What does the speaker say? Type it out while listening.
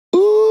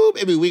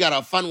baby, we got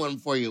a fun one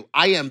for you.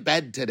 I am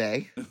bed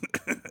today.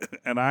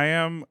 And I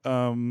am,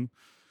 I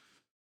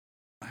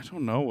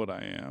don't know what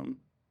I am.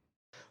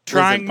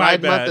 Trying my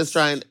best.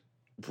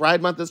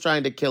 Pride Month is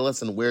trying to kill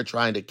us, and we're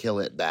trying to kill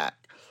it back.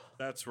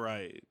 That's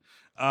right.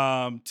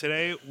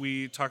 Today,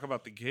 we talk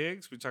about the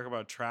gigs. We talk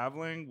about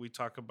traveling. We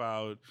talk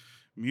about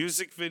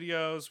music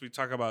videos. We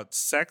talk about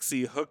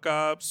sexy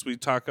hookups. We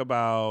talk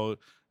about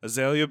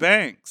Azalea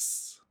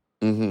Banks.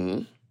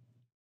 Mm-hmm.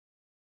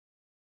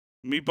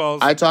 Meatballs.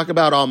 I talk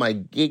about all my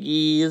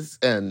giggies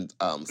and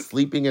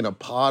sleeping in a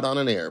pod on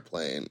an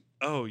airplane.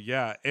 Oh,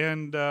 yeah.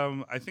 And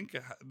I think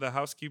the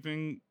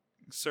housekeeping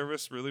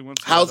service really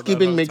wants to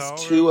Housekeeping makes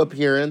 2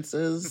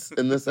 appearances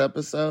in this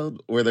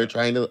episode where they're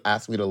trying to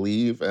ask me to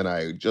leave, and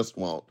I just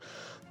won't.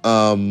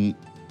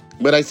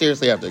 But I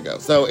seriously have to go.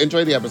 So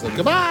enjoy the episode.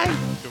 Goodbye.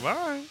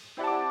 Goodbye.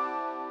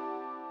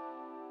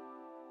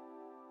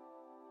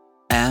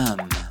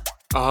 M.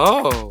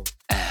 Oh.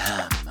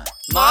 M.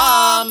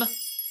 Mom!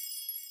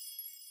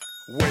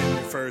 When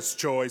your first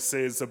choice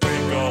is a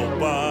big old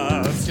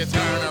bus, You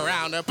turn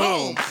around and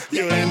boom,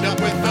 you end up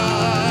with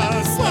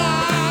us.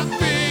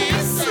 Sloppy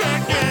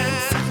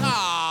seconds.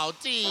 Oh,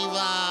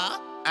 diva.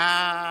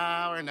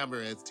 Our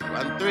number is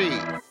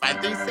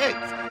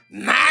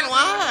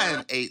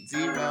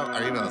 213-536-9180.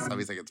 Our email is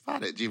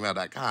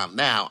sloppysecondspot@gmail.com.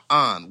 Now,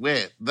 on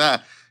with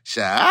the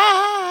show.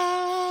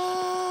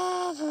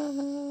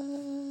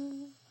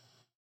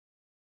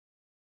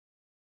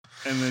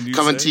 and then you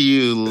Coming say, to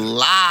you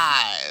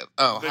live.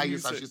 Oh, Then hi, you you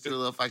suck, say- she's too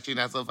little fuck, she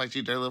not so fuck,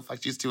 she dirty little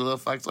fuck, she's too little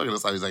fuck. Welcome to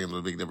Sloppy Seconds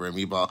with Big Dipper and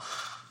Meatball.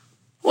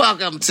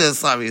 Welcome to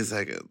Sloppy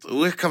Seconds.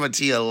 We're coming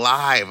to you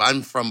live.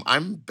 I'm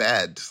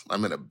bed.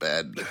 I'm in a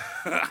bed.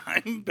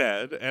 I'm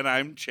bed and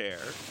I'm chair.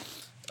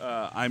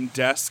 I'm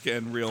desk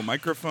and real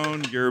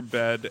microphone. You're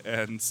bed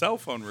and cell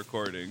phone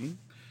recording.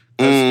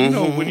 'Cause, you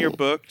know, when you're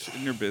booked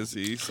and you're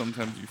busy,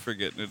 sometimes you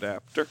forget an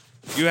adapter.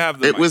 You have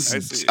the mic. I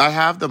see. I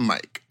have the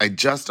mic. I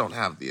just don't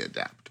have the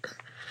adapter.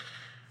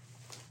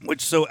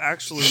 Which, so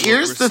actually, what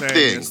Here's we're the saying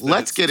thing. is that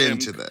Let's it's get Tim-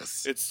 into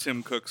this. It's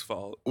Tim Cook's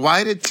fault.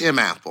 Why did Tim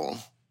Apple?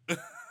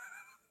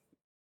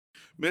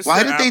 Mr.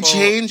 Why did they Apple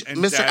change and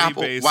Mr. Daddy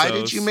Apple? Why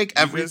did Bezos, you make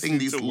guys everything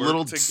need these to work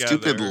little together.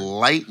 stupid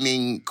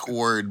lightning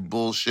cord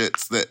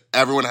bullshits that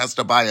everyone has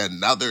to buy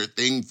another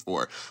thing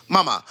for?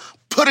 Mama,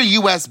 put a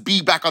USB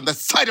back on the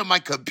side of my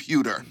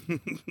computer.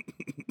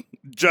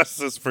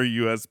 Justice for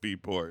USB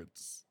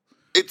ports.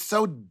 It's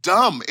so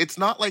dumb. It's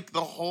not like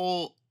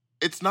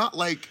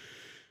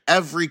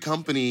every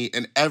company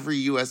and every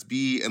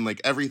USB and like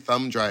every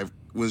thumb drive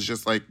was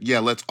just like, yeah,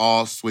 let's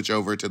all switch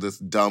over to this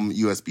dumb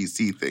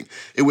USB-C thing.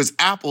 It was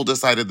Apple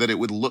decided that it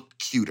would look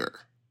cuter.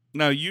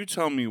 Now, you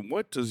tell me,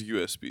 what does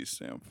USB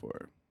stand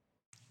for?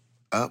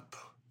 Up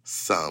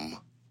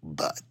some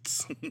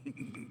butts.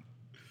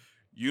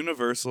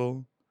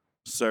 Universal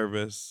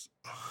Service.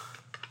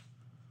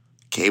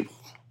 Cable.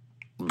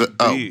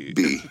 B.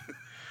 B.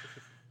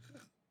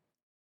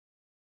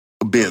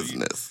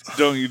 Business.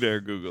 Don't you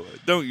dare Google it.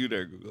 Don't you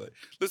dare Google it.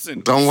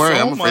 Listen. Don't worry,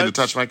 so I'm afraid to much-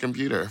 touch my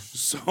computer.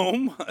 So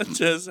much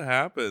has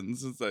happened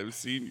since I've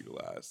seen you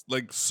last.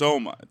 Like, so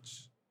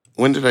much.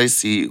 When did I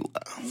see you?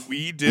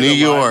 We did New a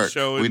York. live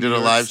show in We did New a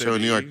York live show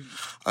in New City. York.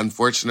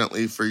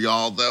 Unfortunately for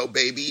y'all, though,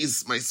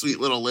 babies, my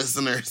sweet little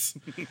listeners,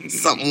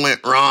 something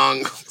went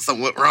wrong.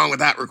 Something went wrong with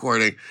that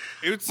recording.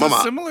 It's Mama,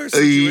 a similar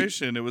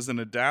situation. It was an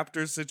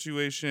adapter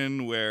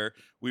situation where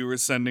we were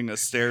sending a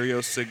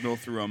stereo signal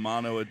through a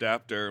mono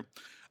adapter.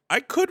 I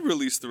could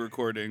release the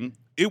recording.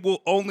 It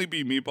will only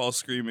be Meatball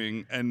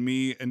screaming and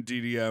me and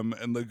DDM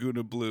and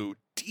Laguna Blue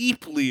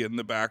deeply in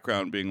the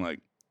background being like,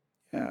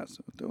 yeah,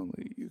 so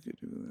totally, you could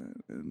do that.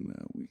 And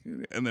we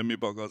could. And then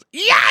Meatball goes,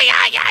 yeah,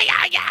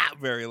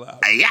 very loud.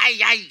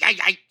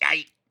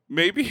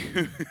 Maybe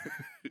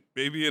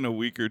in a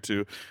week or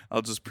two,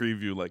 I'll just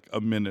preview like a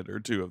minute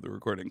or two of the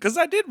recording. Because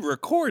I did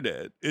record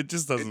it. It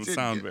just doesn't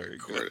sound very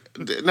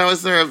good. Now,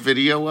 is there a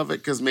video of it?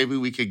 Because maybe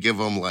we could give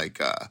them like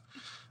a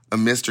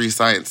Mystery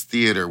Science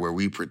Theater where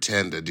we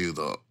pretend to do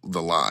the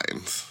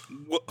lines.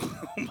 Well,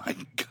 oh my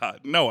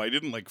God. No, I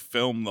didn't like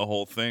film the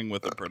whole thing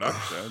with a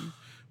production.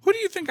 Who do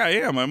you think I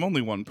am? I'm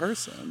only one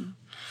person.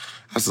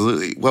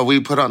 Absolutely. Well, we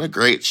put on a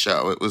great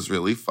show. It was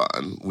really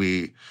fun.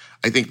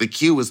 I think the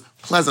Q was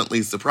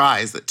pleasantly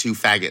surprised that 2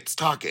 faggots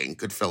talking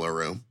could fill a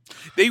room.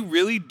 They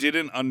really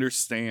didn't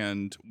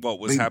understand what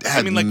was They happening. had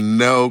I mean, like,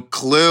 no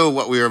clue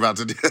what we were about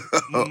to do.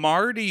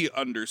 Marty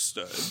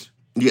understood.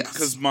 Yes.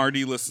 Because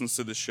Marty listens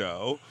to the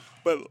show.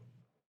 But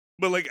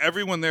like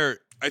everyone there,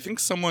 I think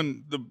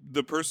someone,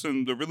 the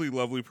person, the really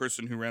lovely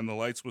person who ran the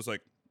lights was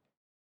like,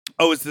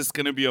 oh, is this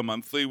going to be a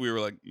monthly? We were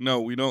like,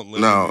 no, we don't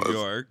live in New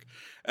York.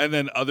 And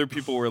then other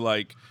people were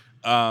like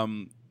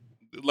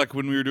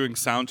when we were doing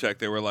sound check,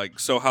 they were like,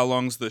 so how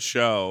long's the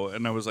show?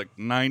 And I was like,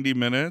 90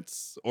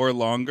 minutes or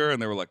longer.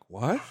 And they were like,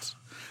 what?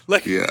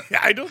 Like, yeah.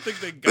 I don't think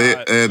they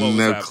got They had what was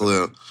no happening.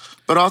 clue.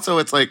 But also,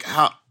 it's like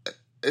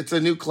it's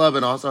a new club,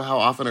 and also how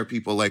often are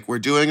people like, we're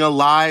doing a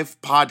live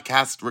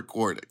podcast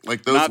recording?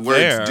 Like, those Not words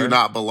there. do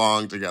not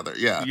belong together.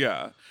 Yeah.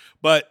 Yeah.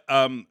 But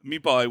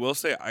Meatball, I will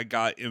say I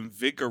got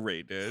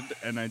invigorated,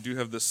 and I do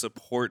have the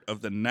support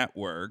of the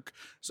network.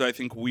 So I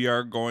think we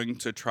are going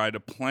to try to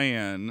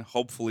plan,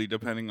 hopefully,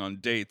 depending on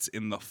dates,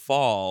 in the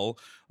fall,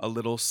 a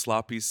little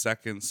Sloppy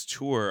Seconds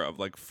tour of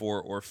like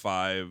 4 or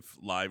 5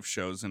 live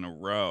shows in a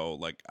row,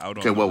 like out on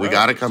Okay, the well, we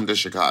got to road. come to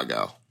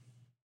Chicago.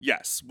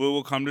 Yes, we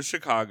will come to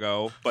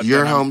Chicago. But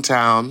Your then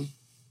hometown.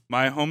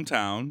 my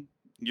hometown,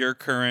 your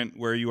current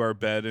where you are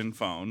bed and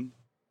phone.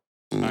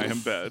 I am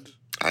bed.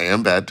 I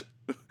am bed.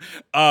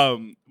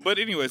 But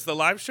anyways, the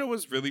live show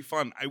was really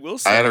fun. I will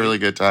say I had a really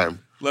good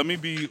time. Let me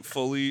be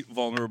fully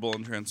vulnerable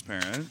and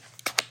transparent.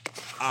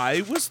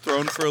 I was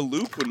thrown for a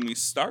loop when we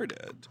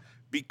started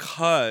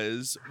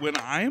because when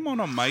I am on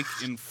a mic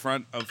in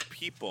front of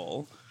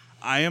people,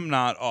 I am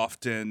not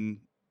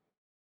often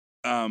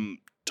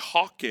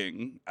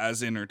talking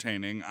as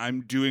entertaining.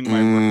 I'm doing my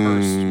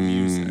rehearsed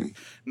music.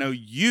 Now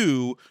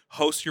you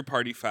host your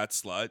Party Fat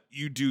Slut.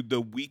 You do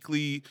the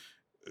weekly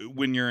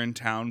when you're in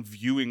town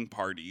viewing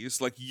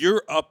parties. Like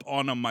you're up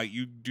on a mic,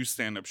 you do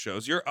stand-up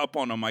shows, you're up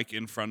on a mic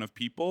in front of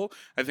people,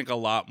 I think a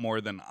lot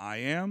more than I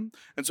am.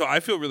 And so I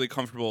feel really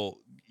comfortable,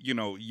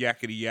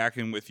 yakety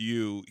yakking with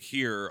you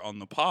here on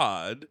the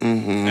pod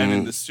and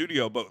in the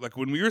studio. But like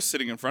when we were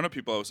sitting in front of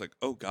people, I was like,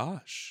 oh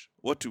gosh,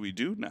 what do we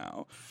do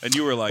now? And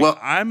you were like, well,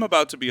 I'm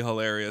about to be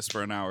hilarious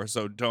for an hour,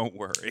 so don't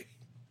worry.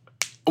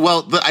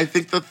 Well, I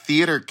think the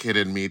theater kid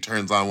in me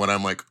turns on when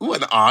I'm like, ooh,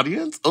 an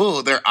audience?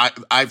 Oh,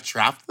 I've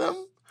trapped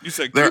them? You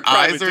said, their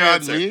eyes are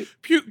dancer. on me?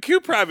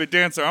 Cue Private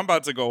Dancer. I'm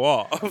about to go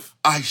off.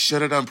 I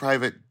should have done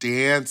Private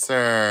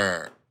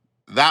Dancer.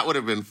 That would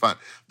have been fun.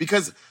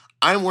 Because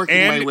I'm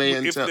working my way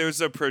into... if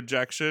there's a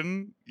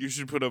projection, you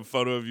should put a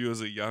photo of you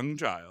as a young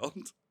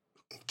child.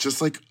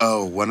 Just like,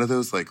 one of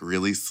those like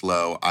really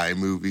slow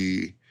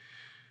iMovie,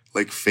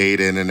 like fade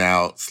in and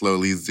out,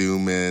 slowly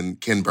zoom in,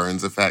 Ken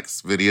Burns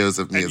effects videos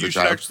of me as a child. You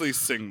should actually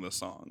sing the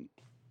song.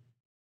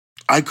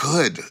 I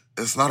could.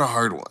 It's not a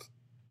hard one.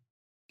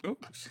 Oh,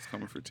 she's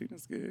coming for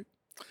Tina's gig.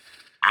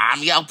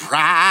 I'm your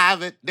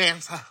private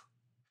dancer.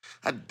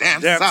 A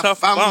dancer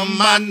for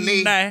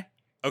money.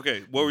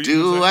 Okay, what were you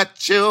do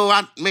what you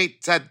want me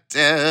to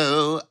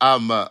do.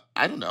 I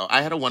don't know.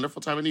 I had a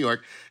wonderful time in New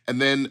York. And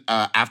then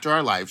after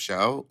our live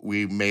show,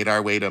 we made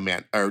our way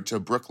to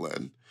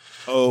Brooklyn.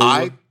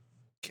 Okay.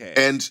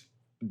 And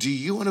do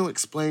you want to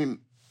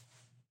explain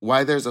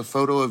why there's a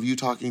photo of you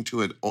talking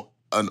to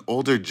an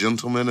older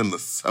gentleman in the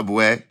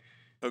subway?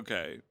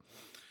 Okay.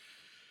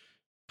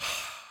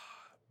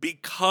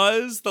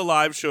 Because the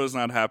live show is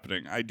not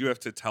happening, I do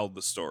have to tell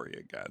the story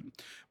again.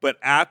 But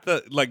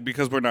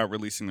because we're not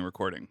releasing the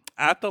recording,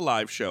 at the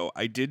live show,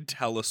 I did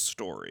tell a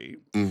story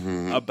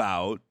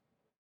about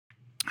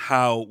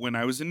how when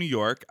I was in New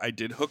York, I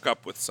did hook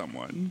up with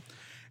someone.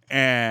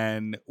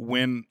 And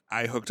when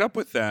I hooked up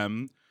with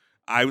them,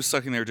 I was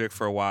sucking their dick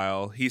for a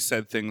while. He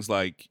said things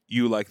like,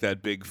 "You like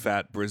that big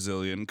fat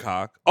Brazilian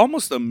cock,"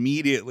 almost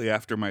immediately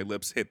after my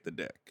lips hit the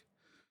dick.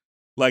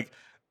 Like,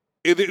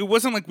 it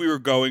wasn't like we were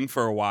going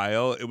for a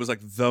while. It was like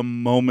the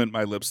moment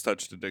my lips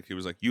touched the dick, he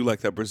was like, "You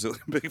like that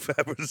big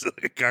fat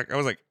Brazilian cock?" I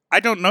was like,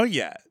 I don't know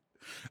yet.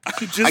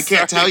 I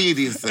can't tell you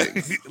these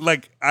things.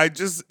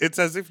 It's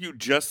as if you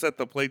just set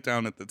the plate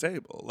down at the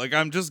table. Like,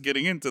 I'm just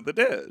getting into the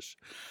dish.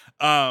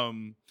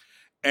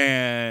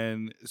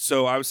 And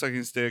so I was sucking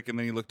his dick, and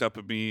then he looked up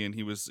at me, and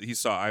he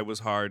saw I was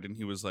hard, and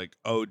he was like,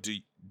 "Oh, do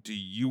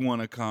you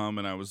want to come?"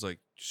 And I was like,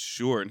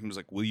 "Sure." And he was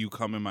like, "Will you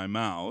come in my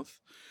mouth?"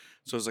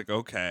 So I was like,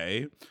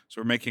 okay.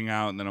 So we're making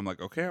out, and then I'm like,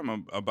 okay,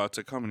 I'm about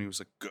to come. And he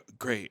was like,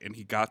 great. And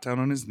he got down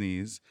on his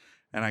knees,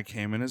 and I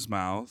came in his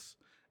mouth.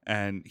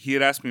 And he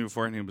had asked me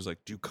before, and he was like,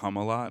 do you come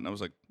a lot? And I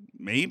was like,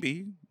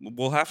 maybe.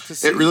 We'll have to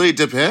see. It really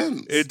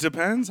depends. It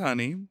depends,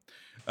 honey.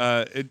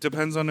 It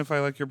depends on if I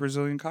like your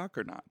Brazilian cock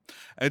or not.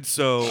 And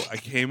so I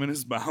came in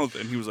his mouth,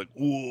 and he was like,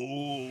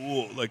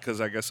 ooh, like, because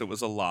I guess it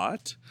was a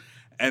lot.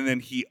 And then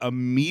he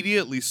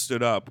immediately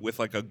stood up with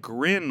like a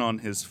grin on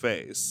his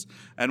face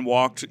and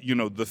walked,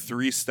 the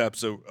 3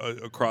 steps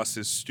across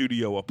his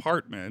studio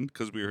apartment,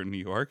 because we were in New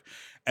York,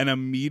 and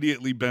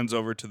immediately bends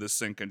over to the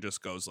sink and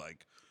just goes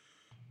like,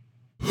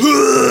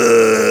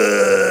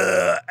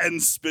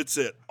 and spits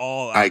it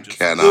all out. I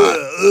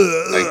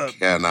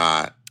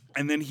cannot.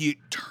 And then he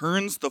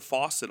turns the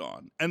faucet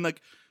on. And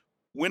like,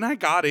 when I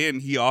got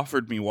in, he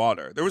offered me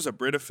water. There was a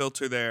Brita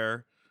filter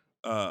there.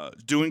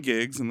 Doing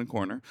gigs in the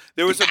corner.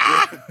 There was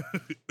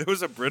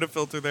a Brita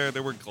filter there.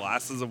 There were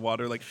glasses of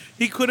water. Like,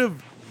 he could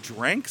have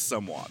drank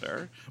some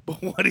water,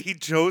 but what he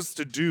chose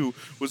to do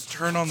was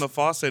turn on the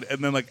faucet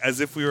and then, like, as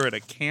if we were at a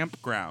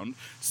campground,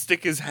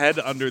 stick his head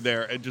under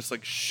there and just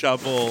like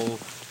shovel.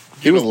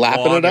 He was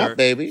lapping water. It up,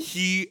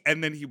 baby.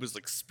 And then he was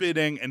like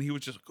spitting, and he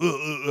was just.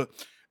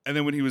 And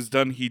then when he was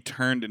done, he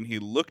turned and he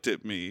looked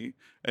at me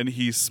and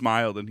he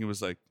smiled and he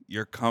was like,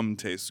 "Your cum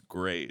tastes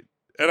great."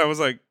 And I was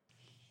like,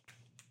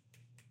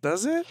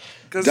 does it?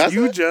 Because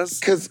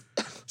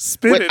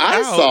spit it out. What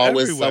I saw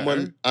was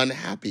someone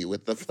unhappy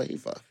with the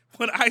flavor.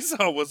 What I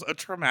saw was a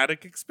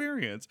traumatic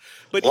experience.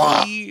 But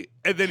and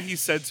then he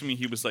said to me,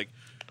 he was like,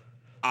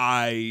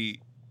 I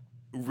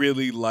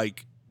really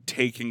like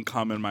taking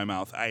cum in my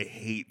mouth. I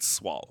hate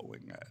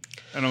swallowing it.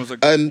 And I was like,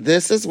 And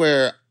this is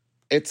where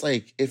it's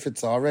like, if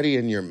it's already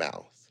in your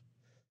mouth,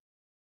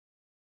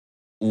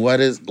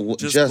 just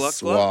Just gluck,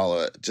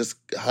 swallow it. Just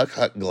huck,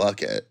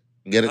 gluck it.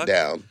 Get Huck, it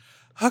down.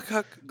 huck,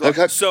 Huck,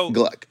 gluck. So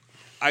gluck.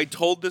 I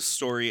told this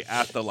story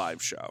at the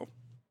live show.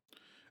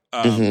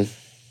 Mhm.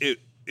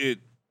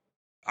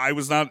 I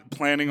was not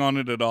planning on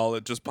it at all.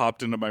 It just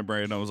popped into my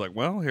brain. I was like,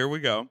 well, here we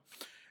go.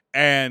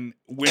 And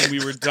when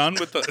we were done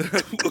with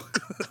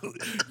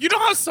the, you know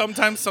how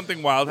sometimes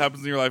something wild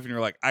happens in your life and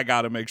you're like, I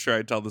got to make sure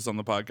I tell this on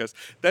the podcast.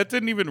 That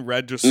didn't even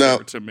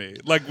register to me.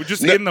 Like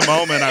just in the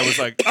moment, I was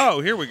like,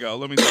 oh, here we go.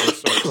 Let me tell the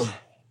story.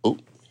 Oh.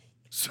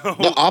 So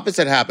The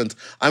opposite happens.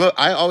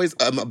 I always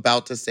am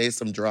about to say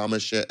some drama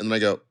shit, and I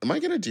go, "Am I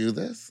gonna do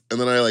this?"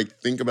 And then I like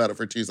think about it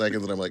for 2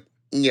 seconds, and I'm like,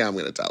 "Yeah, I'm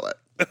gonna tell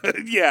it."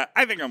 yeah,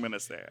 I think I'm gonna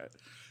say it.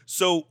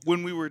 So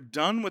when we were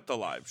done with the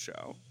live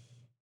show,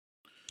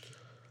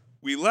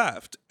 we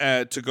left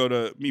to go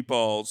to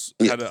Meatballs,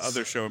 had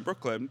another show in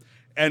Brooklyn,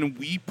 and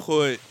we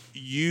put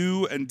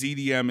you and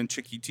DDM and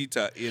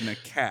Chiquitita in a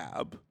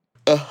cab.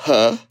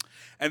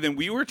 And then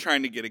we were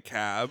trying to get a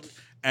cab,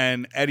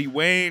 and Eddie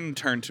Wayne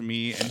turned to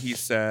me and he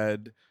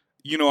said,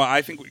 you know,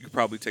 I think we could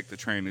probably take the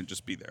train and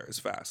just be there as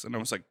fast. And I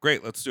was like,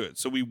 great, let's do it.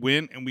 So we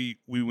went and we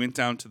went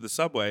down to the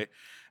subway,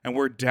 and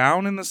we're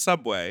down in the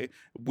subway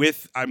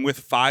I'm with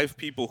 5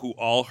 people who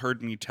all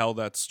heard me tell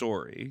that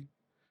story.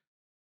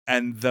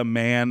 And the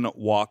man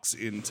walks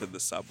into the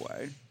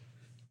subway.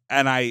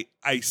 And I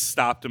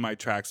stopped in my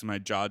tracks and my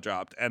jaw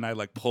dropped. And I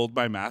like pulled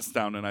my mask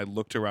down and I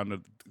looked around at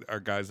our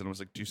guys and I was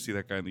like, do you see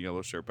that guy in the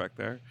yellow shirt back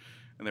there?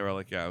 And they were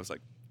like, yeah. I was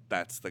like,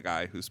 that's the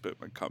guy who spit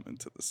my cum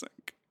into the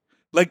sink.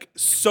 Like,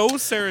 so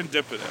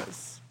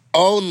serendipitous.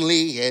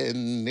 Only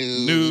in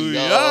New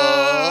York.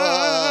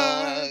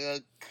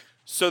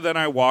 So then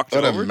I walked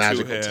What over a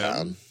magical to him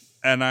town.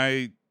 and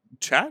I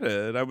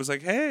chatted. I was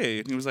like, hey.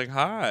 And he was like,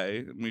 hi.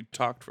 And we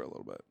talked for a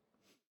little bit.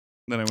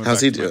 Then I went How's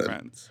back he to my doing?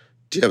 friends.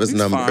 Do you have his He's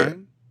number?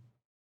 fine.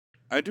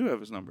 I do have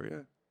his number,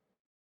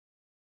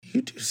 yeah.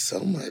 You do so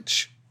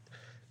much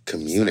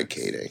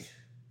communicating.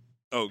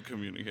 Oh,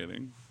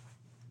 communicating.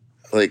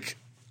 Like,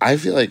 I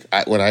feel like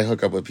when I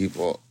hook up with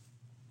people,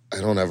 I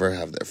don't ever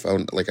have their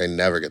phone. Like, I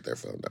never get their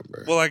phone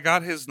number. Well, I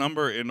got his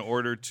number in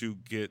order to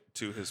get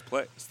to his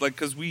place. Like,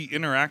 because we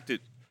interacted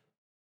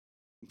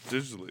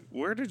digitally.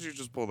 Where did you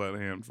just pull that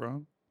hand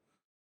from?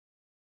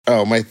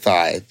 Oh, my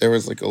thigh. There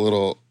was like a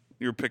little...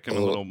 You're picking a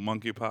little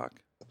monkey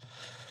pock?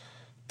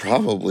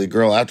 Probably,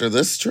 girl, after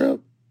this trip.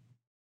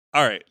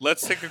 All right,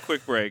 let's take a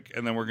quick break,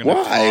 and then we're going to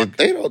Why? talk.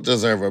 They don't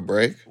deserve a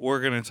break.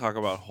 We're going to talk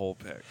about whole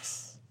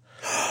picks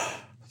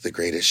The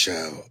greatest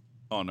show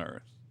on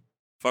Earth.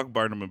 Fuck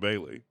Barnum and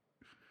Bailey.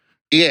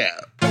 Yeah.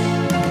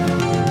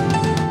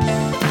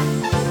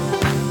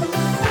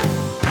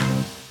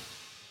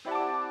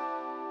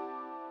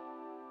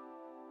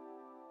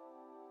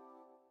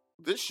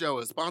 This show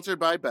is sponsored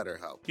by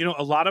BetterHelp. You know,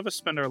 a lot of us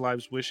spend our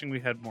lives wishing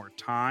we had more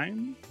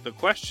time. The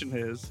question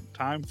is,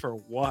 time for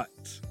what?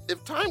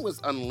 If time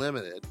was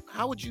unlimited,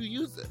 how would you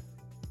use it?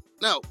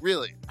 No,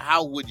 really,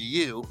 how would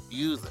you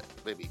use it?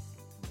 Maybe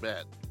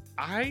bed.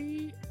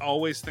 I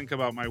always think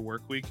about my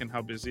work week and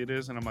how busy it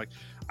is, and I'm like,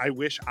 I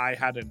wish I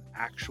had an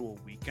actual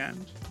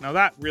weekend. Now,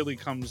 that really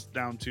comes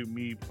down to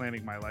me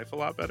planning my life a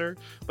lot better,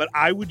 but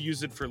I would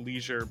use it for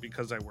leisure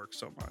because I work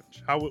so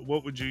much.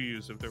 What would you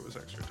use if there was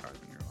extra time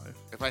in your life?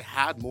 If I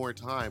had more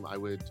time, I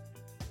would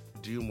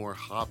do more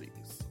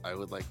hobbies. I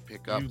would like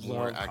pick up You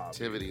more love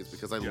activities hobbies.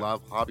 because I Yeah.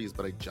 love hobbies,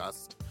 but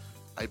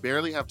I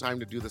barely have time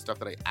to do the stuff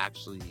that I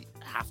actually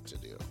have to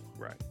do.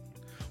 Right.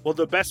 Well,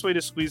 the best way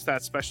to squeeze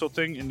that special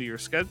thing into your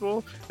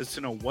schedule is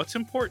to know what's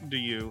important to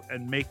you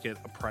and make it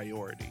a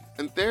priority.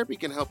 And therapy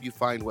can help you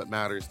find what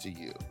matters to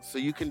you so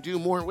you can do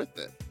more with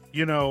it.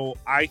 You know,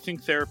 I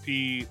think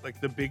therapy, like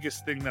the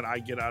biggest thing that I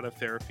get out of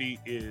therapy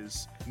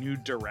is new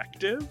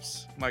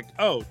directives. Like,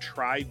 oh,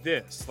 try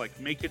this. Like,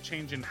 make a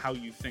change in how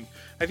you think.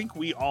 I think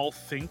we all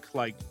think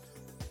like,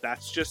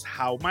 that's just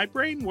how my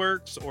brain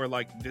works, or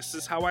like, this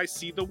is how I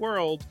see the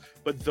world.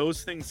 But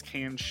those things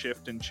can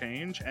shift and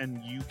change,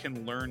 and you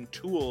can learn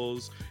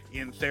tools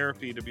in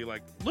therapy to be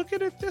like, look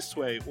at it this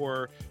way,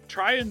 or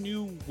try a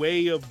new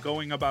way of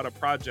going about a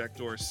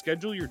project, or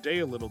schedule your day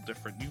a little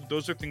different.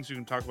 Those are things you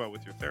can talk about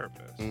with your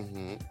therapist.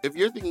 If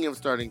you're thinking of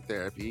starting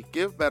therapy,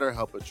 give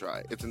BetterHelp a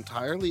try. It's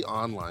entirely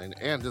online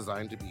and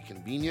designed to be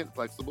convenient,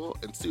 flexible,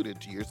 and suited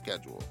to your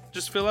schedule.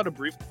 Just fill out a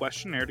brief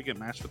questionnaire to get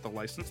matched with a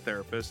licensed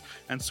therapist,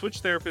 and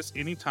switch therapists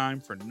anytime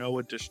for no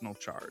additional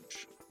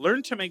charge.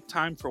 Learn to make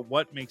time for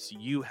what makes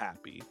you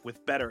happy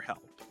with BetterHelp.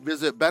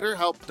 Visit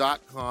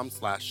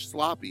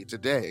betterhelp.com/sloppy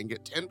today and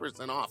get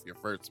 10% off your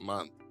first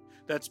month.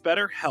 That's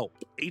BetterHelp,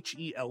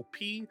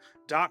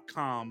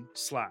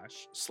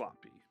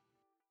 HELP.com/sloppy.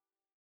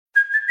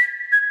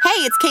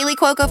 Hey, it's Kaylee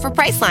Cuoco for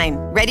Priceline.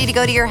 Ready to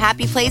go to your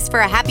happy place for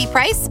a happy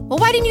price? Well,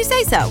 why didn't you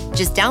say so?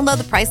 Just download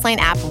the Priceline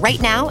app right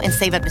now and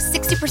save up to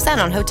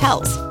 60% on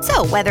hotels.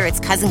 So whether it's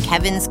Cousin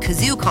Kevin's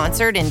Kazoo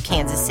Concert in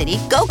Kansas City,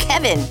 go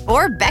Kevin,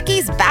 or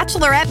Becky's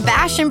Bachelorette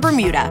Bash in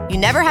Bermuda, you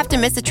never have to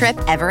miss a trip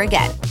ever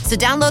again. So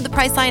download the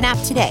Priceline app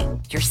today.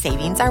 Your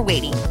savings are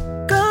waiting.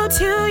 Go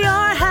to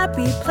your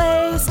happy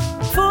place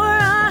for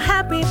a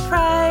happy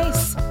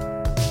price.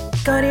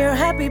 Go to your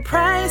happy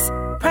price,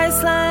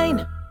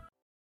 Priceline.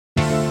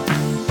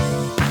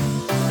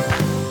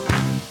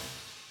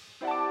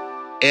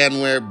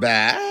 And we're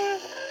back.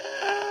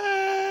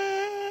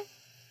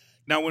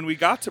 Now, when we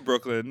got to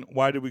Brooklyn,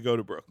 why did we go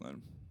to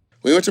Brooklyn?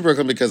 We went to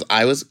Brooklyn because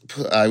I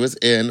was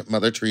in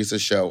Mother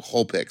Teresa's show,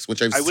 Whole Picks,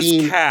 which I've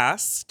seen.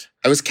 Cast.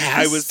 I was cast.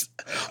 I was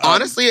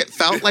honestly, it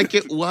felt like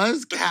it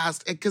was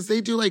cast because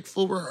they do like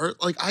full rehearsal.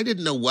 Like I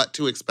didn't know what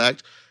to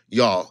expect,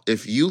 y'all.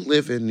 If you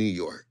live in New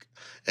York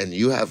and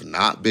you have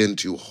not been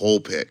to Whole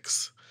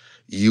Picks,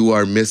 you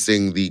are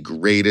missing the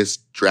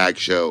greatest drag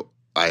show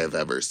I have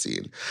ever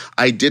seen.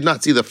 I did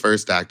not see the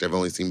first act. I've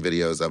only seen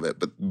videos of it,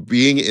 but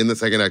being in the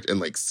second act and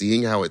like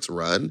seeing how it's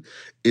run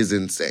is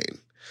insane.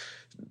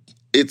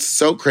 It's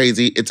so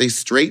crazy. It's a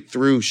straight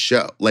through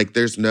show. Like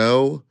there's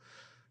no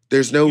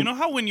You know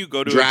how when you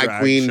go to a drag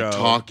queen show,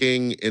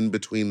 talking in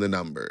between the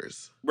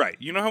numbers. right?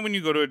 You know how when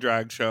you go to a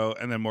drag show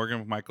and then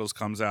Morgan Michaels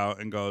comes out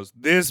and goes,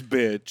 "This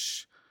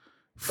bitch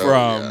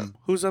from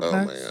who's up Oh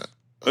next?" my God.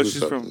 Oh, Who's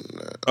she's up from. in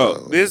that?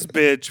 Oh, this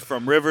bitch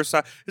from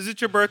Riverside. Is it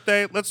your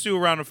birthday? Let's do a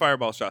round of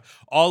fireball shot.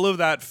 All of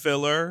that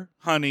filler,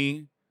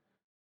 honey,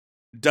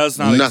 does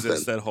not Nothing.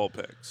 exist at Whole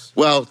Picks.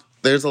 Well,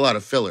 there's a lot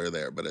of filler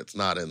there, but it's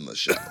not in the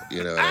show.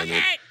 You know what I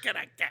mean?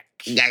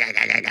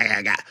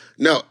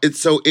 No,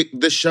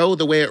 the show,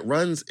 the way it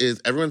runs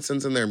is everyone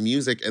sends in their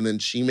music and then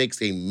she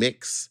makes a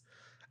mix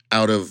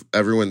out of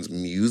everyone's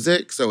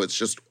music. So it's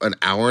just an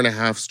hour and a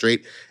half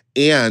straight.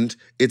 And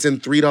it's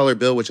in $3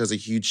 bill, which has a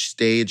huge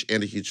stage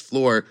and a huge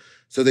floor.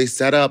 So they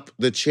set up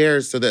the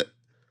chairs so that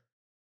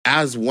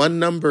as one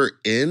number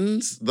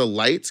ends, the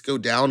lights go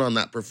down on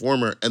that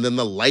performer and then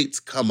the lights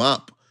come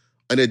up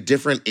in a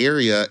different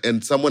area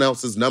and someone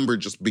else's number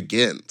just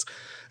begins.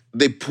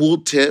 They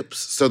pool tips,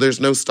 so there's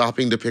no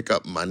stopping to pick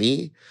up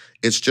money.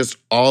 It's just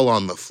all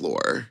on the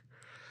floor.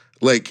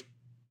 Like,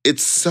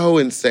 it's so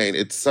insane.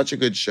 It's such a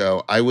good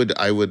show. I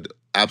would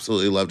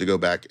absolutely love to go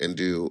back and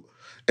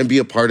be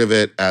a part of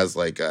it as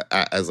like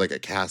a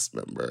cast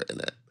member in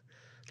it.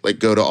 Like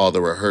go to all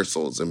the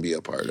rehearsals and be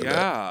a part of it.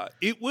 Yeah,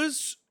 it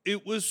was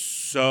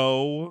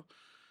so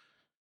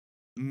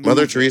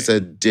Mother moving. Teresa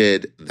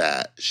did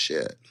that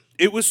shit.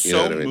 It was You know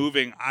so what I mean?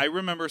 moving. I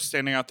remember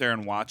standing out there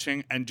and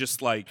watching and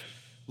just like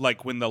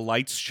when the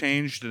lights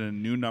changed and a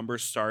new number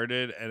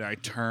started and I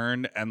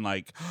turned and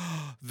like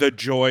the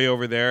joy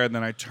over there and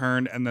then I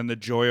turned and then the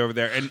joy over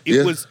there. And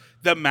it was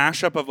the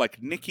mashup of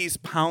like Nikki's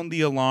Pound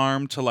the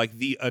Alarm to like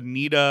the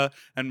Anita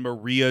and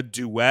Maria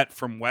duet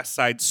from West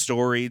Side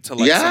Story to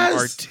like some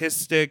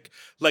artistic,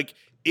 like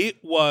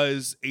it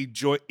was a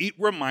joy. It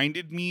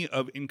reminded me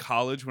of in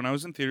college, when I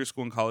was in theater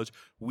school in college,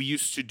 we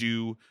used to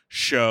do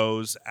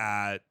shows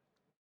at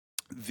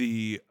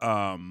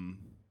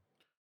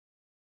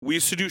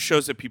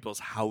people's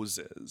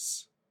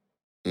houses.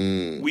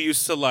 We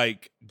used to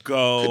like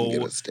go Couldn't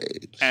get a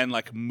stage. and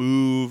like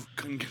move.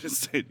 Couldn't get a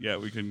stage. Yeah,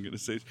 we couldn't get a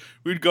stage.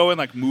 We'd go and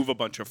like move a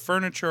bunch of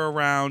furniture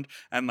around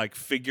and like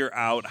figure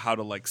out how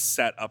to like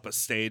set up a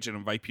stage and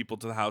invite people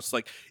to the house.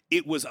 Like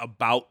it was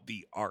about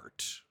the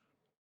art.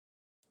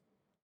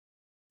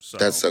 So.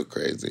 That's so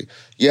crazy.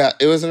 Yeah,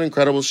 it was an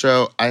incredible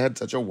show. I had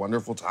such a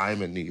wonderful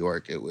time in New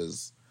York. It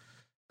was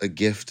a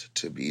gift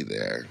to be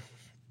there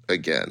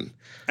again.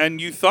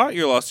 And you thought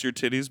you lost your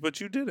titties, but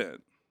you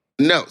didn't.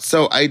 No,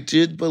 so I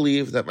did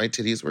believe that my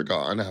titties were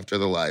gone after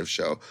the live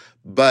show,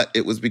 but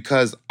it was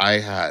because I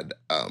had,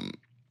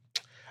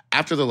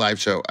 after the live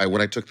show,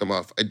 when I took them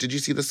off, did you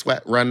see the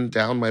sweat run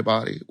down my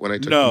body when I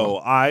took them off? No,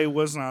 I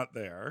was not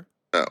there.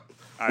 Oh.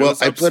 I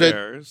was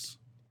upstairs.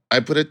 I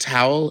put a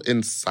towel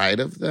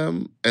inside of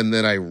them and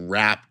then I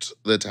wrapped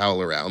the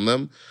towel around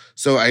them.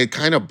 So I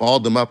kind of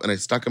balled them up and I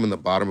stuck them in the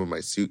bottom of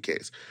my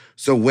suitcase.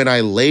 So when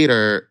I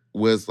later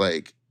was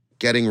like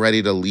getting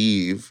ready to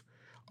leave,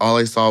 all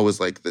I saw was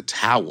like the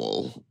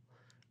towel.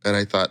 And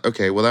I thought,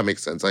 okay, well, that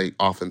makes sense. I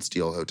often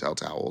steal hotel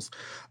towels.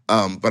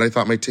 But I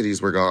thought my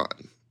titties were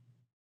gone.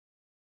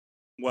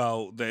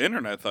 Well, the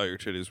internet thought your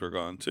titties were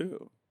gone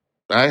too.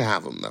 I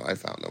have them though. I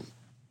found them.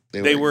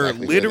 They were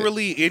exactly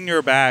literally in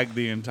your bag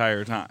the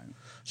entire time.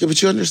 Yeah,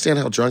 but you understand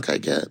how drunk I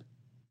get.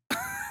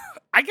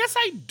 I guess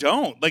I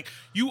don't. Like,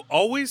 you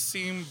always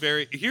seem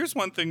very... Here's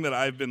one thing that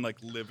I've been, like,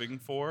 living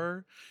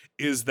for,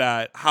 is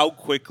that how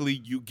quickly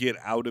you get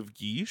out of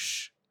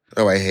geesh.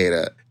 Oh, I hate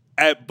it.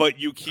 But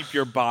you keep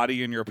your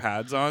body and your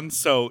pads on,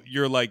 so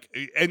you're like...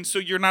 And so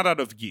you're not out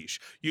of geesh.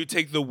 You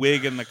take the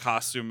wig and the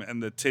costume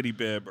and the titty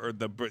bib or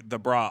the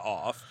bra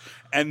off,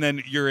 and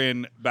then you're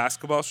in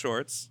basketball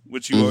shorts,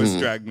 which you always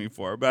drag me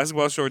for.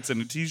 Basketball shorts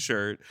and a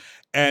t-shirt.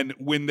 And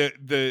when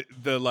the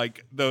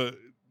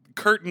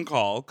curtain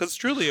call, because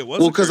truly it was.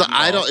 Well, because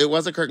it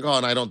was a curtain call,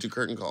 and I don't do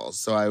curtain calls,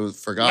 so I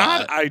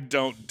forgot. I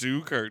don't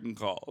do curtain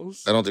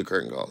calls. I don't do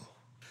curtain calls.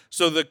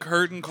 So the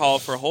curtain call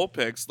for Whole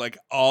Picks, like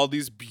all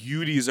these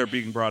beauties are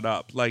being brought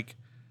up, like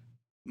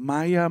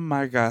Maya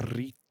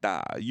Margarita.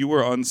 You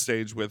were on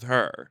stage with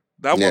her.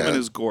 That woman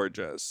is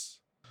gorgeous.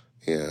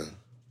 Yeah.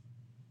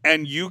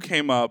 And you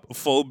came up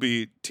full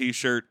beat,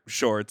 t-shirt,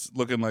 shorts,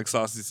 looking like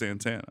Saucy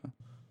Santana.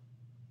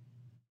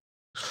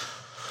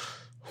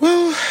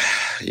 Well,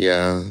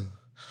 yeah.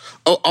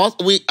 Oh,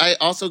 I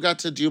also got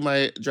to do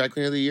my Drag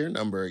Queen of the Year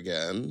number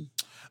again.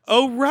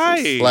 Oh,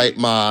 right. Slight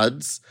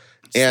mods.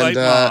 Slight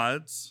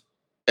mods.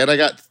 And I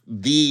got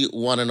the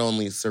one and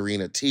only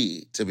Serena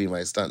T to be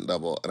my stunt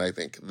double, and I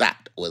think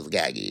that was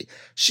gaggy.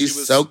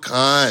 She's so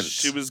cunt.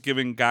 She was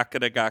giving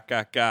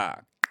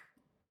ga-ga-da-ga-ga-ga.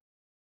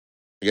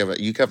 Yeah, but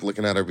you kept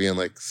looking at her being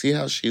like, see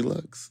how she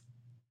looks?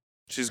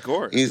 She's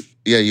gorgeous.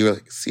 You were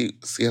like, see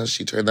how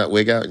she turned that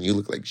wig out and you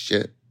look like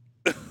shit.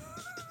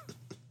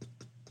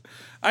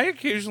 I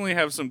occasionally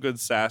have some good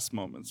sass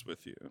moments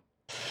with you.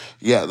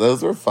 Yeah,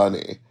 those were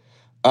funny.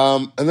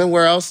 And then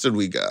where else did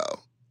we go?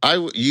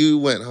 You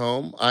went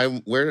home.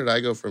 Where did I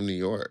go from New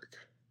York?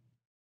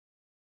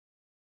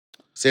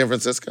 San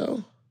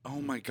Francisco?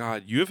 Oh my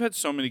God, you have had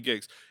so many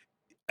gigs.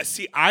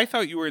 See, I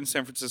thought you were in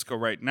San Francisco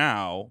right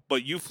now,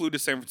 but you flew to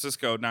San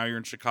Francisco, now you're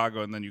in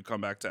Chicago, and then you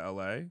come back to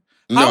LA?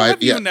 How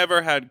have you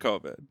never had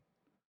COVID?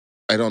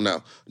 I don't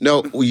know.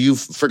 No, you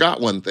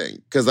forgot one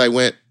thing, because I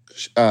went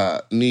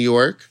New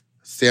York,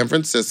 San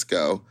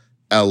Francisco,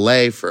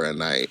 LA for a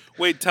night.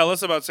 Wait, tell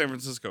us about San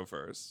Francisco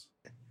first.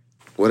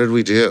 What did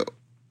we do?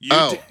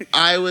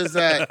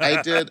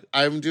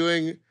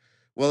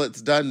 Well,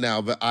 it's done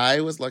now, but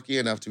I was lucky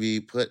enough to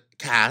be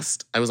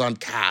cast. I was on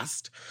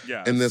cast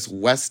in this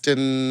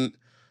Westin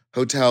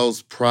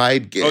Hotels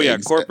Pride gigs. Oh, yeah,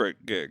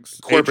 corporate gigs.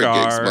 Corporate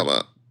gigs,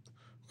 mama.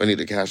 I need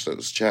to cash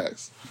those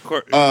checks.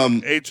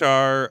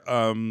 HR.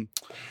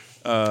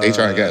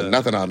 HR again.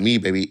 Nothing on me,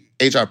 baby.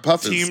 HR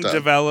puffin team stuff.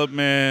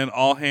 Development,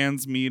 all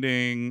hands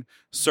meeting,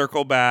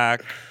 circle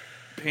back,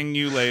 ping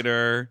you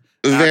later,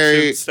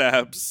 very action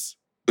steps.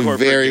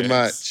 Very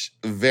much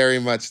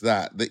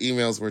that. The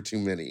emails were too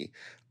many.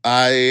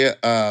 I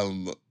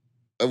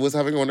was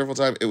having a wonderful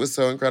time. It was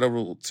so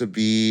incredible to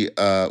be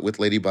with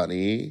Lady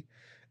Bunny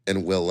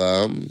and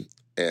Willem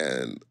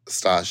and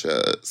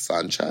Stasha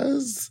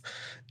Sanchez.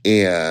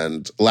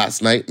 And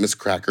last night, Miss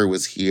Cracker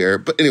was here.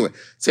 But anyway,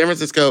 San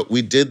Francisco,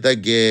 we did the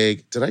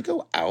gig. Did I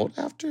go out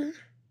after?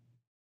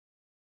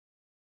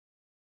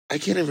 I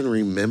can't even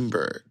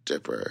remember,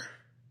 Dipper.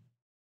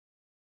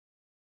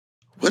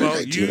 What did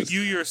I do?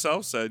 You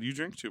yourself said you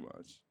drink too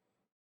much.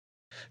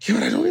 Yeah,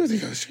 but I don't even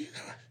think I was drinking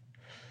that much.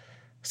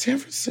 San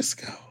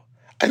Francisco.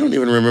 I don't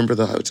even remember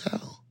the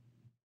hotel.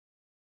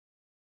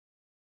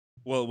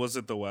 Well, was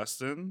it the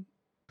Westin?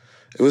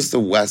 It was the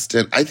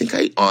Westin. I think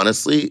I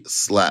honestly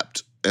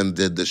slept and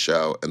did the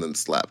show and then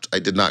slept. I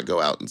did not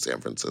go out in San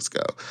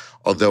Francisco,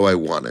 although I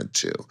wanted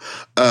to.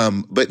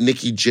 But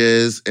Nikki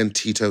Jizz and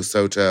Tito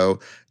Soto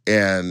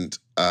and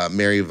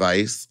Mary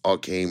Vice all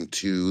came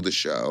to the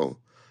show,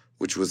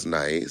 which was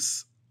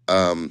nice.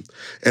 And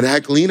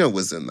Heclina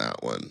was in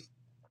that one.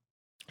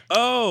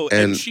 Oh,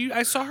 and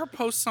I saw her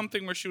post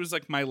something where she was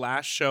like, my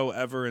last show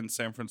ever in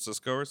San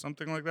Francisco or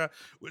something like that,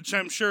 which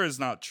I'm sure is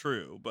not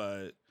true,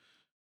 but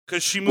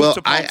because she moved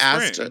to Palm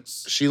Springs.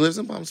 Her, she lives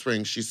in Palm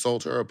Springs. She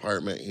sold her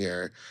apartment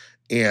here,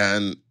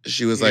 and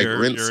she was like,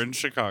 you're in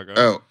Chicago.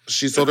 Oh,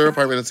 she sold her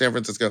apartment in San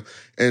Francisco,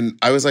 and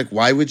I was like,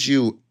 why would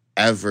you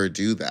ever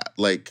do that?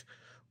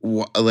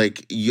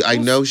 I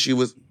know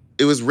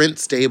it was rent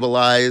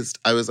stabilized.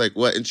 I was like,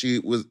 what? And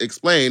she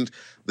explained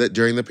that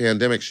during the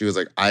pandemic, she was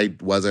like, I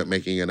wasn't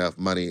making enough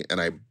money and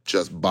I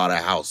just bought a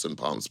house in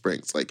Palm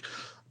Springs. Like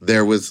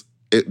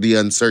the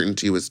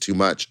uncertainty was too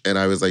much. And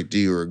I was like, do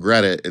you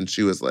regret it? And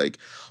she was like,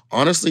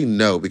 honestly,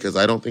 no, because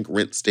I don't think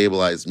rent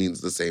stabilized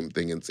means the same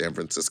thing in San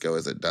Francisco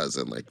as it does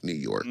in like New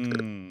York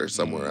or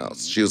somewhere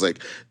else. She was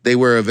like, they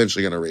were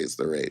eventually going to raise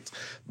the rates.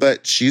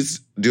 But she's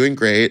doing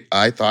great.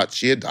 I thought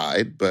she had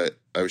died, but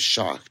I was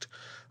shocked.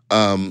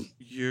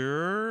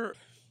 You're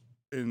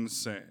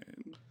insane.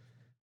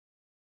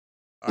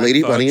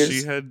 Lady Bunny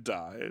she had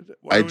died.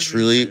 Why would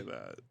you say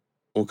that?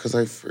 Well, because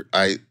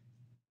I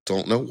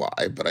don't know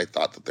why, but I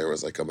thought that there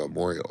was like a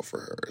memorial for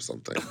her or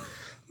something.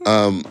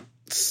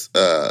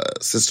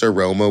 Sister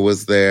Roma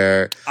was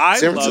there.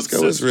 San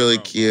Francisco was really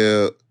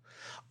cute.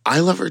 I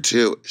love her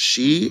too.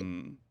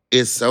 She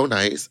is so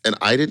nice, and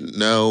I didn't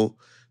know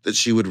that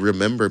she would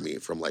remember me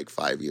from like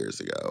 5 years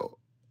ago.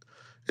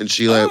 And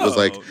she was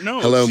like,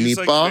 hello,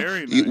 Meatball.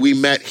 Like nice. We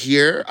met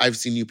here. I've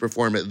seen you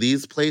perform at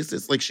these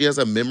places. Like, she has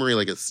a memory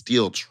like a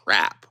steel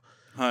trap.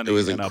 Honey, it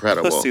was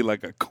incredible. A pussy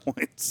like a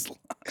coin slot.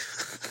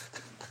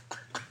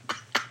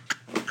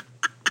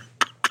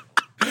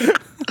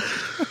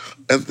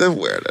 And then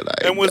where did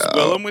I And was go?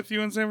 Willem with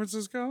you in San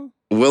Francisco?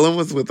 Willem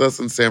was with us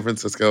in San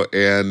Francisco,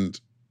 and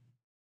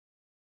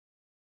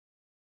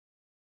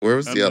where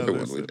was the other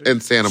one? In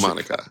Santa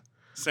Monica.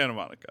 Santa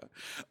Monica.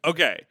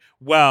 Okay.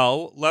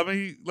 Well, let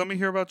me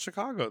hear about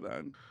Chicago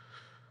then.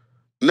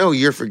 No,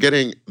 you're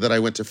forgetting that I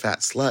went to Fat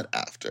Slut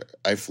after.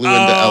 I flew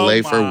into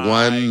LA for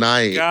one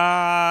night.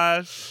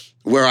 Gosh.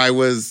 Where I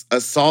was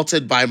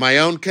assaulted by my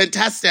own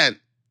contestant.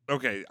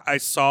 Okay, I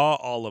saw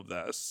all of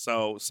this.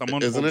 So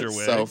someone Isn't pulled it your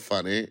wig. so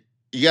funny?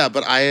 Yeah,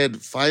 but I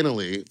had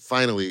finally,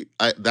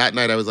 that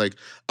night I was like,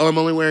 oh, I'm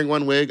only wearing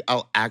one wig.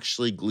 I'll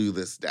actually glue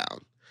this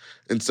down.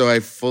 And so I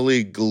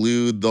fully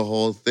glued the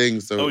whole thing.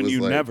 So it and was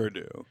you like, never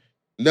do.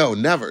 No,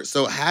 never.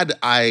 So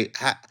I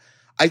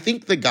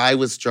think the guy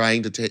was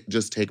trying to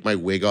just take my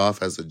wig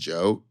off as a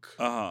joke.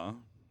 Uh-huh.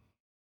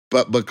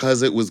 But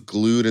because it was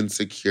glued and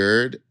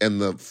secured and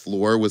the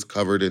floor was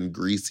covered in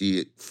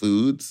greasy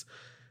foods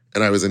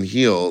and I was in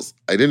heels,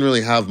 I didn't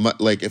really have much,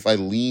 like if I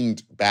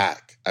leaned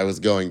back, I was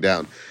going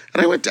down.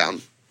 And I went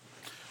down.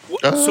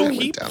 So I he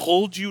went down.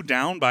 pulled you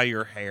down by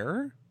your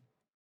hair?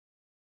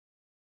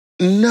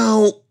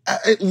 No,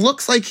 it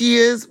looks like he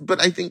is,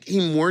 but I think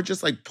he more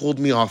just like pulled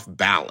me off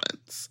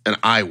balance and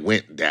I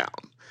went down.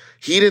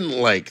 He didn't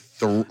like,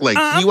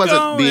 he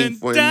wasn't being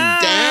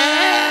down.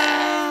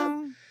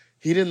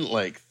 He didn't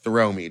like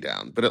throw me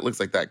down, but it looks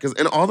like that. Because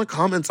and all the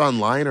comments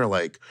online are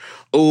like,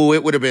 oh,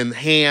 it would have been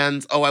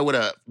hands. Oh, I would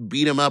have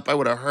beat him up. I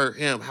would have hurt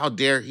him. How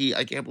dare he?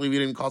 I can't believe he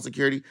didn't call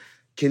security.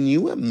 Can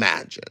you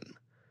imagine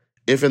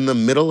if in the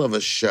middle of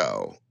a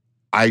show,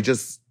 I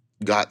just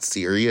got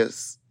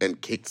serious and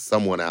kicked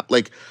someone out?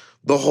 Like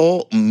the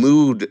whole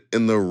mood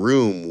in the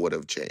room would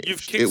have changed.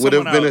 You've kicked It would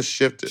have someone been out a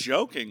shift.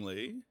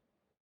 Jokingly.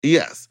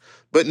 Yes,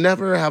 but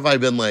never have I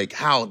been like,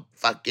 how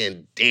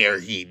fucking dare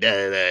he?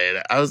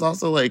 I was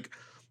also like,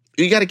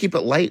 you got to keep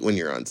it light when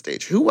you're on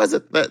stage. Who was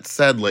it that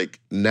said like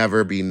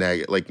never be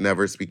negative, like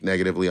never speak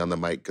negatively on the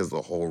mic because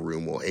the whole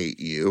room will hate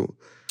you?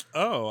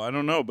 Oh, I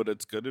don't know, but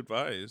it's good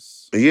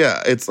advice.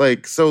 Yeah, it's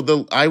like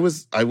I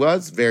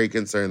was very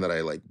concerned that I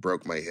like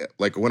broke my hip.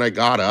 Like when I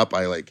got up,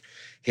 I like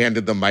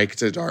handed the mic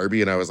to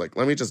Darby and I was like,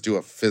 let me just do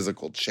a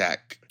physical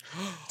check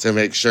to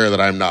make sure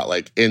that I'm not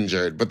like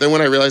injured. But then when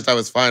I realized I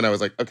was fine, I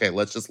was like, okay,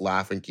 let's just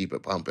laugh and keep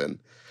it pumping.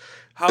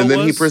 And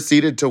then he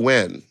proceeded to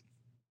win.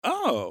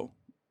 Oh,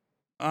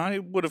 I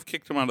would have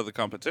kicked him out of the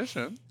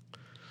competition.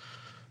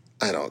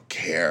 I don't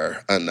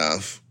care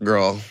enough,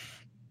 girl.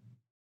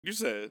 You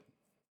said.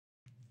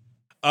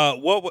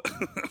 What?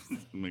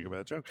 Make a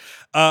bad joke.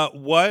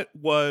 What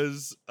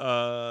was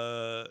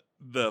the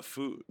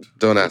food?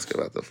 Don't ask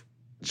about the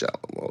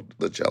Jell-O mold.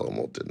 The Jell-O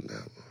mold didn't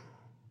have.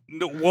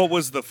 No, what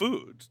was the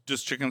food?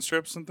 Just chicken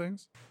strips and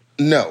things?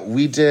 No,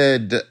 we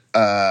did.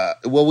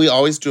 We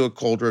always do a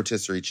cold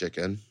rotisserie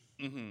chicken.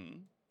 Mm-hmm.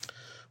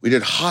 We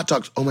did hot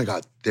dogs. Oh my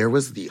God, there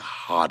was the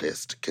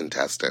hottest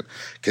contestant.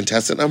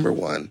 Contestant number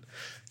 1.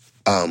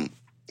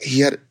 He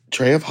had a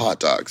tray of hot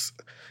dogs.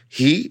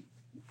 He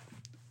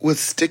was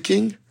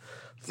sticking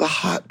the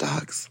hot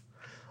dogs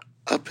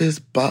up his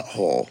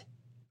butthole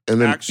and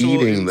then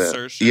eating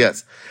insertion. them.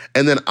 Yes.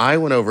 And then I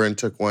went over and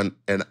took one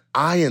and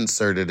I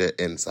inserted it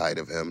inside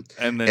of him.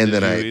 And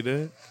then I eat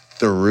it?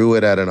 Threw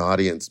it at an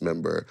audience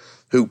member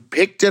who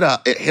picked it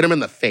up. It hit him in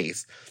the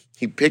face.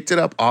 He picked it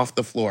up off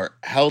the floor,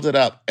 held it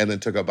up, and then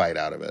took a bite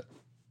out of it.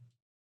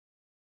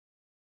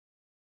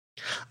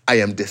 I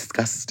am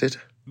disgusted.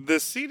 The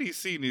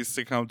CDC needs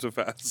to come to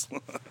Fast.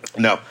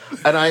 No.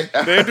 And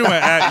They're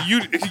doing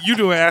you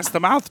doing ass to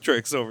mouth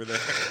tricks over there.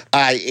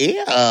 I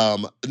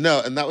am.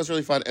 No, and that was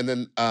really fun. And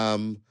then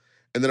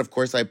of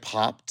course I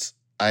popped.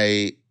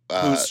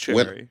 Whose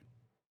cherry?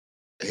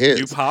 His.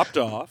 You popped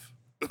off.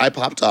 I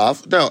popped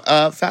off. No,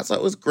 Fat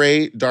Slut was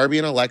great. Darby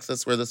and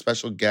Alexis were the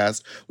special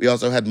guests. We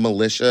also had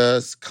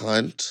Malicious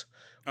Cunt,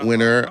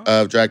 winner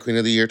of Drag Queen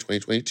of the Year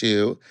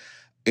 2022.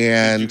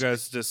 And did you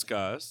guys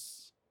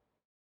discuss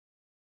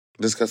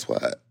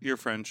what? Your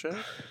friendship?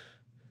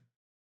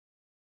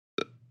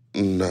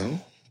 No.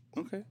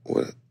 Okay.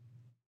 What?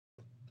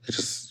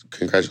 Just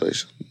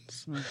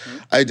congratulations. Mm-hmm.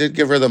 I did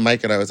give her the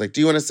mic and I was like,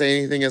 do you want to say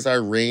anything as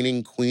our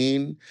reigning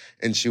queen?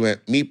 And she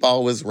went,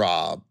 Meatball was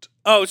robbed.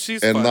 Oh,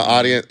 she's and funny. The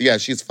audience, yeah,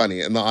 she's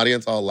funny. And the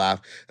audience all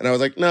laughed. And I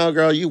was like, no,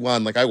 girl, you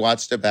won. Like, I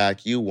watched it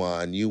back. You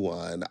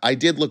won. I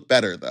did look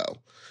better, though.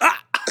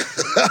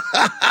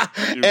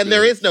 And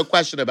there is no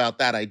question about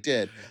that. I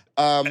did.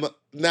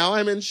 Now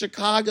I'm in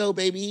Chicago,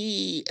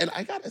 baby. And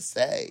I got to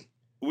say.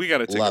 We got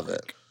to take love a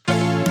it.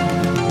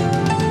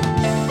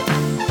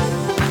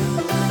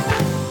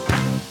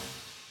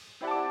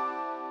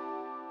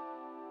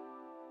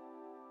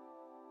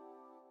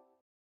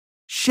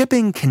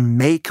 Shipping can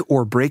make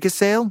or break a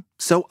sale,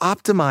 so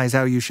optimize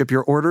how you ship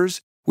your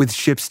orders with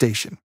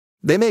ShipStation.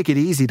 They make it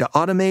easy to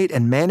automate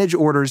and manage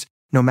orders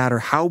no matter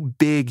how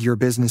big your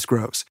business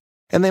grows.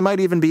 And they might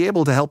even be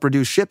able to help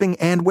reduce shipping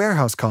and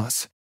warehouse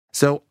costs.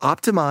 So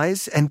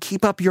optimize and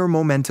keep up your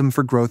momentum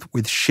for growth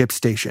with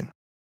ShipStation.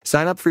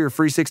 Sign up for your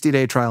free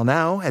 60-day trial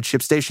now at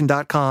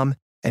ShipStation.com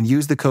and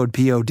use the code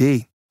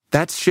POD.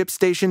 That's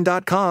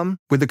ShipStation.com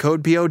with the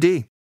code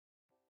POD.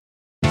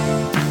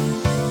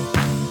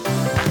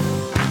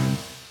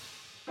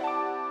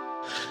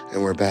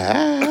 And we're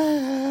back.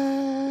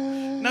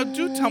 Now, Now,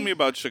 do tell me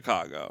about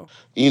Chicago.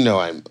 You know,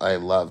 I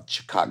love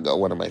Chicago,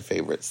 one of my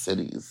favorite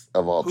cities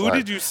of all time. Who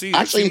did you see?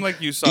 Actually, it seemed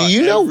like you saw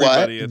you know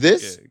what? everybody at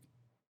the gig.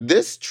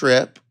 This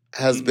trip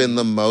has been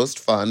the most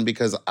fun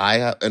because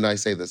I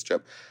say this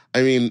trip,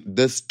 I mean,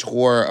 this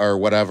tour or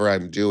whatever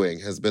I'm doing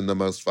has been the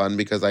most fun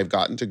because I've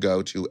gotten to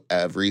go to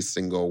every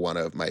single one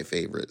of my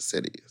favorite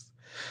cities.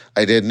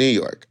 I did New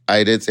York.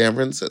 I did San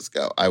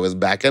Francisco. I was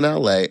back in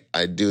LA.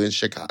 I do in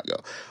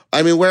Chicago.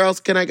 I mean, where else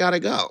can I gotta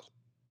go?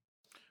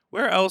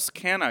 Where else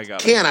can I go?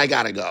 I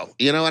gotta go?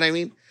 You know what I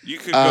mean? You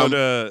could go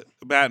to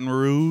Baton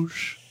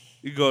Rouge.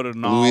 You could go to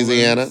New Orleans,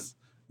 Louisiana.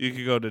 You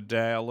could go to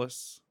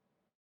Dallas.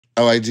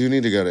 Oh, I do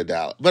need to go to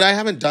Dallas. But I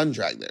haven't done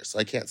drag there, so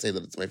I can't say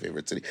that it's my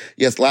favorite city.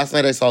 Yes, last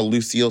night I saw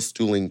Lucille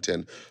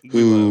Stulington,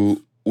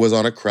 who was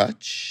on a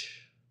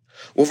crutch.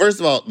 Well, first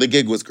of all, the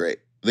gig was great.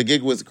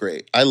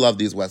 I love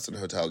these Westin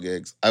Hotel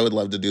gigs. I would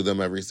love to do them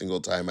every single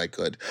time I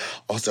could.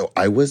 Also,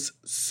 I was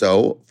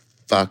so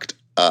fucked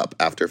up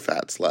after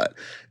Fat Slut.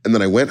 And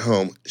then I went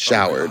home,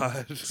 showered,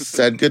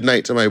 said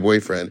goodnight to my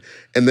boyfriend,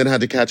 and then had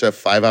to catch a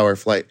 5-hour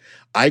flight.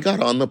 I got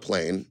on the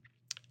plane.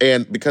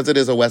 And because it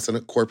is a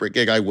Westin corporate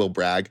gig, I will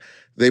brag.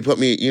 They put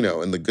me,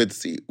 in the good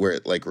seat where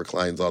it like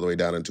reclines all the way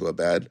down into a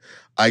bed.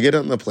 I get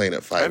on the plane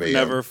at 5 a.m. I've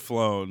never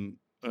flown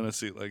in a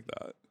seat like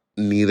that.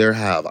 Neither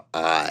have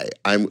I.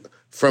 I'm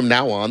from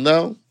now on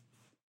though.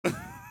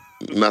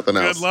 Nothing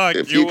else. Good luck.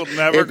 You will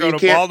never go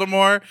to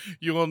Baltimore.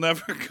 You will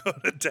never go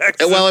to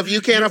Texas. Well, if you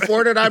can't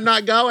afford it, I'm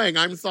not going.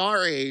 I'm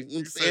sorry.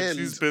 It's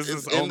she's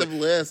business it's end of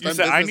list. You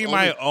said I need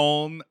my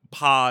own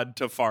pod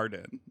to fart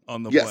in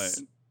on the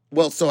plane.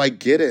 Well, so I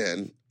get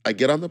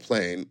on the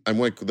plane. I'm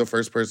like the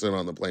first person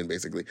on the plane,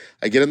 basically.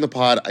 I get in the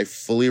pod. I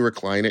fully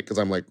recline it because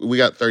I'm like, we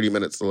got 30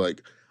 minutes to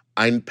like,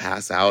 I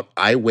pass out.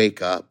 I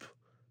wake up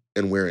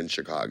and we're in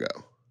Chicago.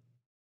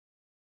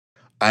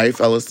 I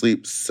fell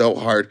asleep so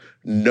hard.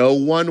 No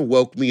one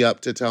woke me up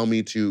to tell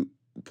me to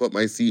put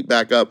my seat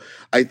back up.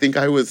 I think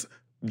I was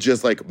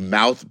just like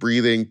mouth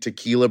breathing,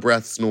 tequila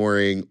breath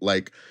snoring,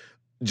 like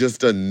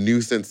just a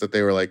nuisance that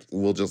they were like,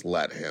 we'll just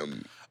let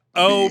him.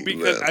 Oh,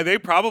 because they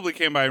probably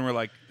came by and were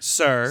like,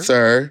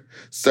 Sir.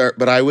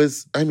 But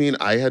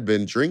I had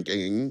been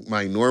drinking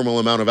my normal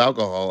amount of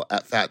alcohol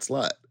at Fat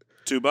Slut.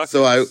 $2.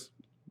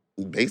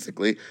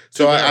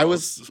 So I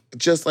was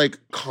just like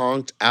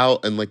conked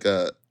out and like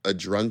a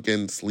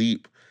drunken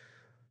sleep.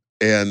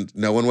 And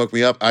no one woke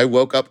me up. I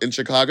woke up in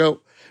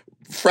Chicago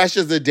fresh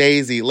as a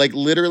daisy, like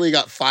literally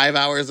got 5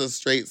 hours of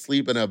straight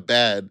sleep in a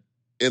bed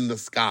in the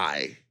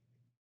sky.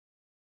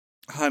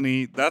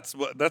 Honey, that's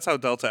how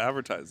Delta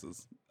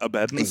advertises. A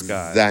bed in the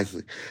sky.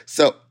 Exactly.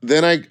 So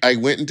then I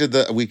went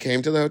we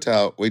came to the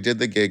hotel, we did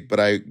the gig, but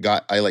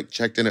I like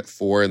checked in at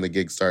 4 and the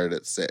gig started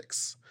at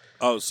 6.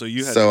 Oh, so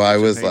you had I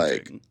was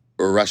like,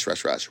 rush.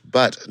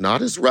 But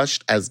not as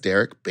rushed as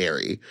Derek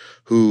Barry,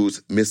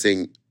 who's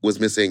was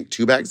missing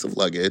 2 bags of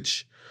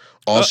luggage.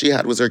 All she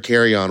had was her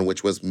carry-on,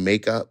 which was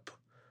makeup,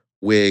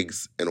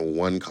 wigs, and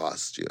 1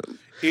 costume.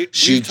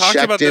 We've talked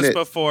about this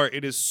before.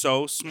 It is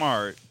so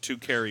smart to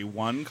carry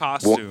 1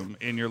 costume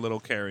in your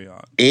little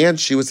carry-on. And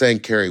she was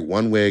saying carry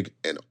 1 wig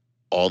and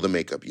all the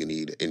makeup you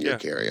need in your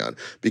carry-on.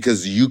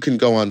 Because you can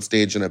go on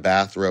stage in a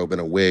bathrobe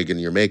and a wig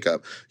and your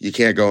makeup. You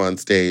can't go on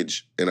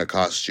stage in a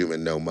costume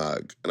and no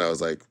mug. And I was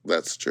like,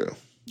 that's true.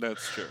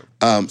 That's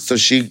true. So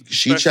she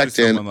checked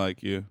in. Someone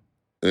like you.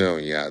 Oh,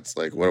 yeah. It's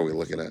like, what are we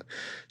looking at?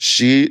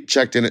 She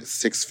checked in at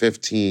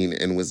 6:15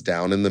 and was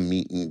down in the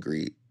meet and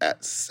greet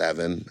at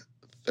 7:30.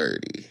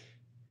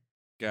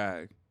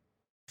 Gag.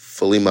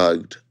 Fully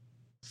mugged,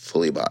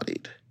 fully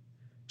bodied.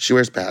 She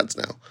wears pads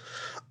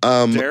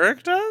now.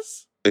 Derek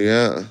does?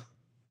 Yeah.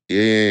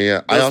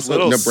 Those I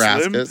also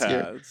Nebraska's slim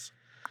here. pads.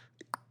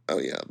 Oh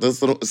yeah,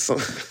 those little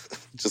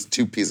just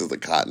 2 pieces of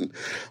cotton.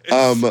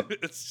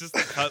 It's just the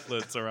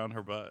cutlets around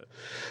her butt.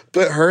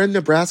 But her and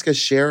Nebraska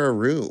share a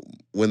room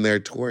when they're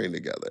touring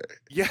together.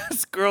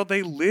 Yes, girl,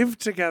 they live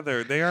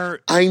together. They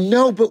are. I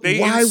know, but they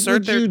why insert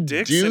would their you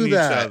dicks do in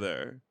that? Each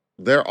other.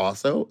 They're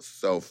also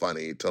so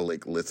funny to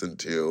like listen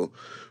to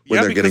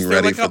when they're because getting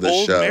ready like for the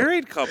old show.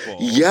 Married couple.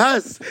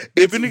 Yes, They've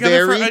it's been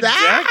together for very a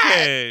that.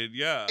 decade.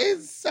 Yeah,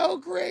 It's so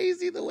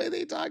crazy the way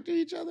they talk to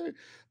each other.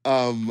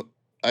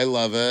 I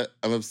love it.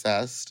 I'm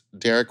obsessed.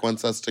 Derek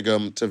wants us to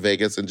go to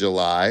Vegas in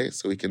July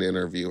so we can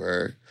interview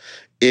her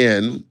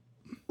in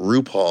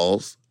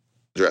RuPaul's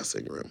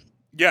dressing room.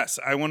 Yes,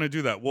 I want to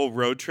do that. We'll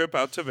road trip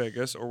out to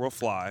Vegas or we'll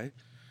fly.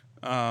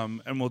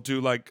 And we'll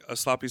do like a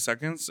sloppy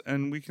seconds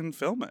and we can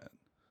film it.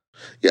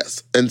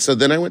 Yes. And so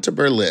then I went to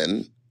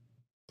Berlin,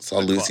 saw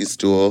Lucy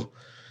Stool.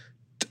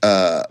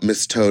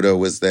 Miss Toto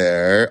was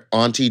there.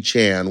 Auntie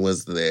Chan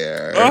was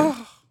there.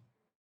 Oh.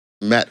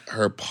 Met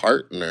her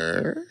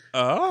partner.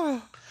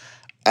 Oh,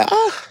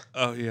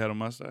 he had a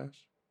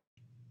mustache?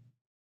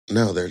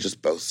 No, they're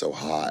just both so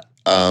hot.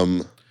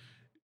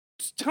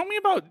 Tell me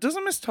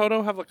doesn't Miss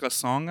Toto have like a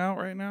song out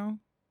right now?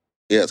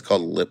 Yeah, it's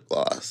called Lip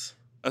Gloss.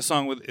 A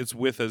song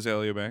with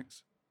Azalea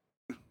Banks?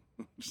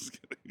 Just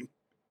kidding.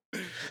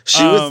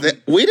 She was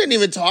we didn't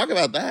even talk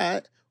about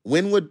that.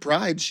 Winwood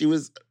Pride, she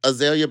was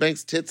Azalea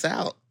Banks' tits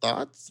out.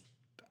 Thoughts?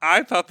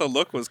 I thought the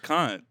look was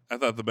cunt. I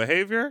thought the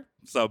behavior,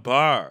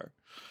 subpar.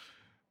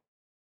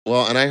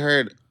 Well, and I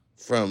heard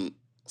from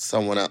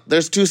someone else.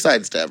 There's two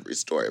sides to every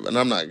story, but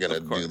I'm not gonna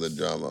do the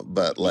drama.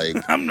 But like,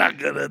 I'm not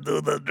gonna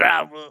do the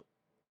drama.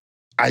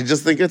 I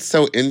just think it's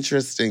so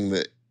interesting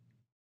that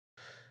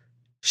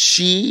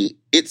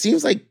it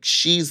seems like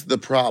she's the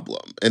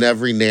problem in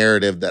every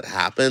narrative that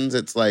happens.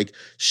 It's like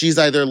she's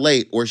either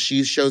late or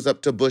she shows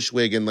up to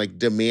Bushwig and like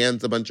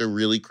demands a bunch of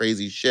really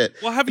crazy shit.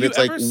 Well, have and you it's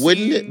ever like,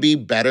 wouldn't seen- it be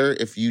better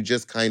if you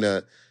just kind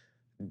of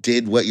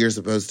did what you're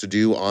supposed to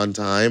do on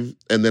time?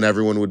 And then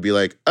everyone would be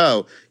like,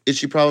 oh, is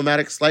she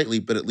problematic? Slightly,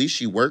 but at least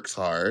she works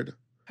hard.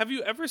 Have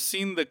you ever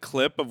seen the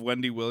clip of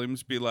Wendy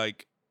Williams be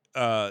like,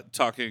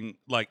 talking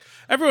like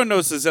everyone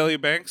knows Azealia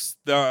Banks,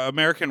 the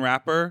American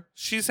rapper?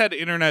 She's had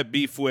internet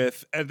beef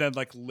with, and then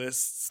like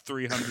lists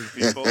 300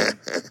 people.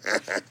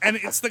 And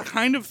it's the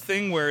kind of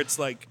thing where it's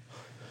like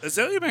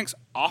Azealia Banks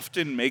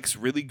often makes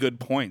really good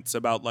points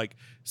about like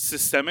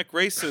systemic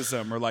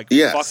racism or like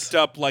fucked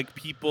up like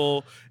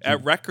people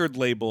at record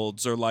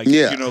labels or like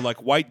you know,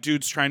 like white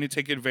dudes trying to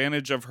take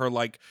advantage of her,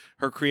 like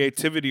her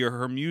creativity or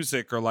her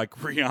music, or like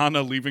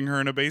Rihanna leaving her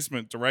in a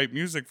basement to write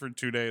music for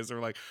 2 days or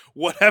like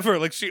whatever.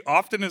 Like she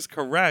often is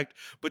correct,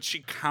 but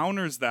she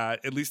counters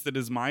that, at least that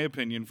is my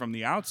opinion from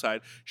the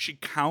outside, she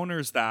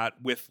counters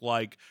that with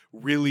like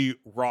really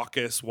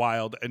raucous,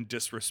 wild, and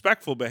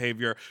disrespectful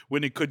behavior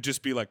when it could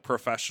just be like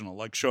professional,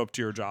 like show up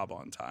to your job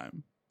on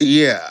time.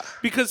 Yeah.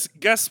 Because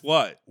guess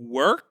what?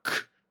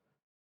 Work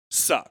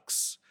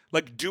sucks.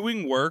 Like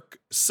doing work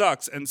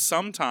sucks. And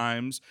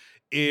sometimes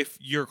if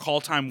your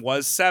call time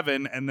was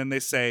 7 and then they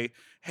say,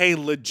 hey,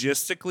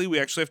 logistically, we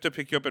actually have to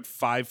pick you up at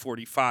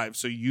 5:45,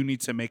 so you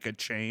need to make a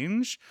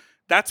change,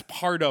 that's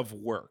part of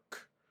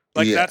work.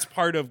 Like that's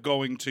part of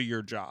going to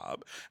your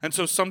job. And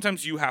so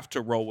sometimes you have to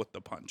roll with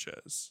the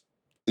punches.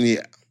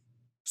 Yeah.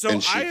 So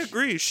I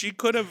agree. She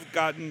could have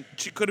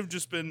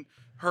just been,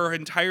 her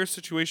entire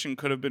situation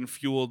could have been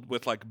fueled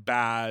with like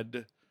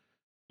bad,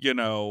 you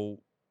know,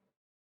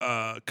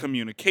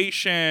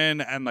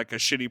 communication and like a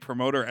shitty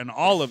promoter and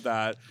all of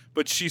that,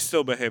 but she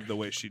still behaved the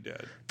way she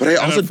did. But I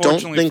also don't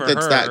unfortunately think for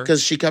that's her, that,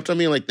 because she kept on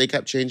me like they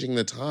kept changing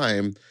the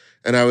time,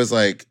 and I was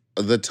like,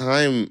 the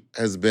time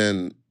has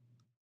been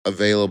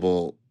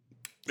available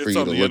for It's you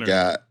on to the look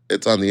internet. at.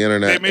 It's on the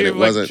internet, they and may it have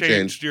like wasn't changed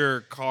changed.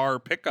 your car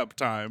pickup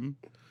time.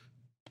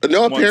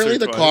 No, once apparently or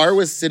the twice. car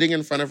was sitting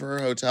in front of her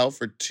hotel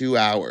for 2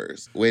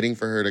 hours waiting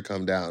for her to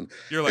come down.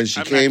 You're like, And she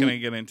I'm came- not going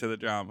to get into the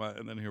drama,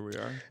 and then here we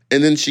are.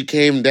 And then she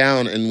came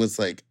down and was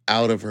like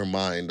out of her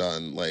mind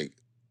on like,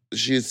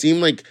 she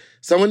seemed like,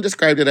 someone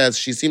described it as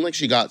she seemed like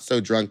she got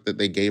so drunk that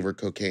they gave her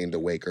cocaine to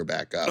wake her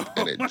back up,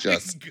 and it my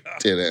just God.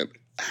 didn't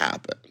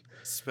happen.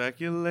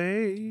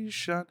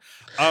 Speculation.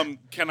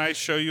 Can I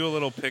show you a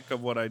little pic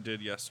of what I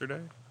did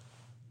yesterday?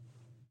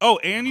 Oh,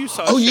 and you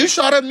saw. Oh, you Shake-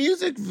 shot a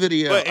music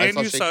video. But- I and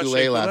saw you saw Shake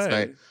Shake last Lay.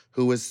 night,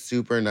 who was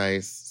super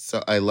nice.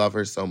 So I love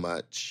her so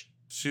much.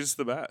 She's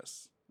the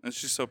best, and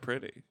she's so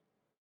pretty.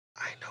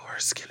 I know her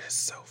skin is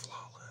so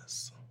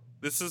flawless.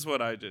 This is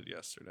what I did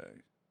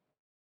yesterday.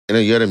 I know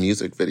you had a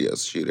music video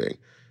shooting.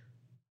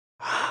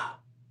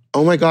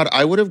 Oh my God,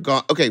 I would have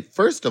gone. Okay,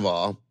 first of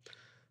all,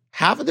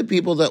 half of the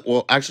people that,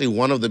 well, actually,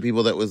 one of the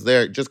people that was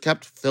there just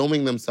kept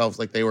filming themselves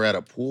like they were at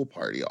a pool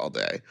party all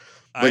day.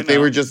 Like they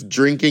know. were just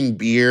drinking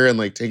beer and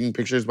like taking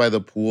pictures by the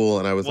pool.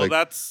 And I was Well, like,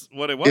 that's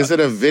what it was. is it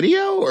a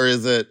video or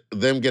is it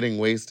them getting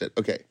wasted?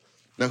 Okay,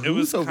 now It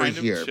was who's over kind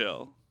here? of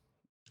chill.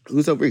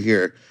 Who's over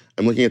here?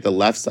 I'm looking at the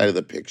left side of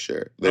the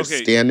picture. They're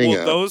Okay, standing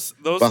well, up those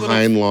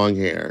behind little, long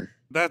hair.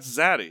 that's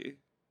Zaddy.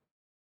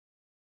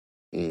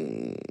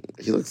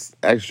 He looks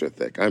extra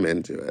thick. I'm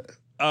into it.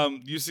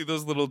 You see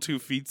those little 2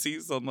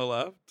 feetsies on the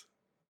left?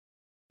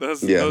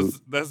 Yeah.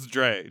 That's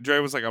Dre. Dre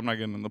was like, I'm not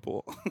getting in the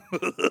pool.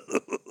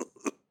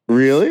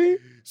 Really?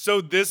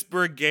 So this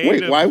brigade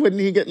Wait, of, why wouldn't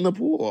he get in the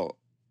pool?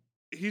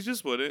 he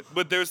just wouldn't.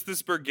 But there's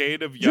this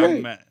brigade of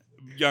Dre.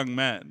 young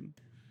men.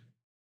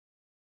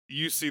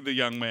 You see the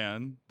young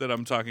man that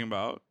I'm talking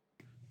about.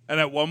 And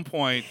at one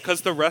point,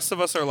 because the rest of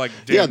us are like,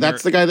 Yeah,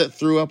 that's the guy that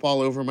threw up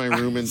all over my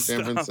room in Stop.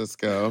 San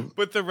Francisco.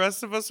 But the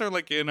rest of us are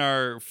like in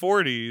our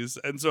 40s.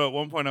 And so at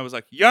one point I was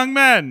like, young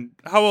men,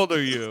 how old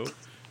are you?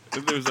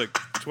 And there was like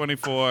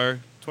 24,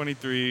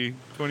 23,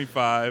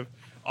 25.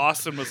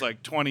 Austin was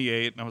like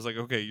 28. And I was like,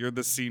 okay, you're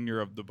the senior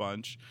of the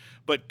bunch.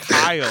 But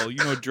Kyle, you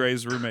know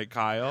Dre's roommate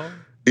Kyle?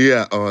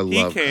 Yeah, oh, I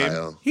He love came.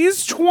 Kyle.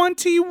 He's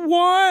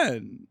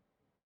 21.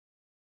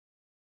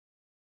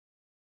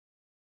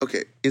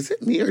 Okay, is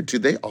it me or do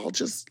they all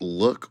just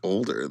look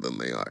older than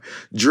they are?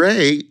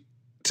 Dre,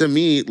 to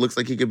me, looks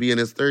like he could be in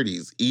his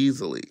 30s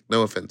easily.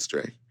 No offense,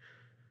 Dre.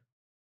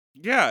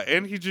 Yeah,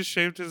 and he just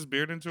shaved his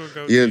beard into a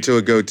goatee. Yeah, into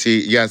a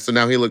goatee. Yeah, so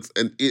now he looks,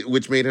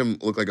 which made him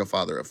look like a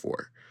father of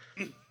 4.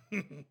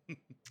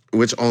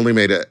 Which only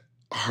made it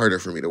harder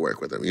for me to work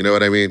with him. You know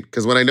what I mean?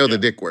 Because when I know the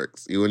dick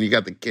works, when you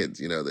got the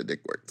kids, you know the dick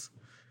works.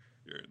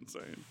 You're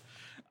insane.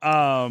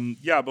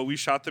 Yeah, but we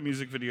shot the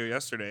music video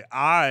yesterday.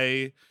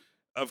 I,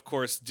 of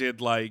course,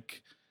 did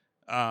like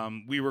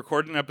We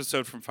recorded an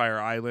episode from Fire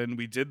Island.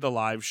 We did the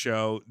live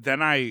show.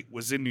 Then I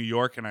was in New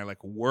York and I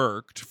like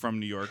worked from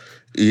New York.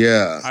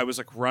 Yeah. I was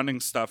like running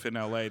stuff in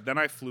LA. Then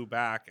I flew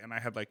back and I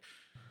had like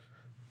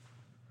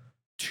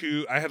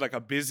a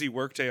busy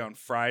work day on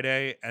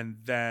Friday, and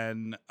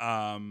then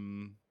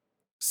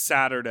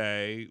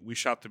Saturday we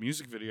shot the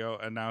music video,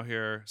 and now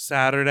here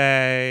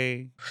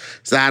Saturdays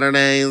are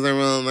Saturday.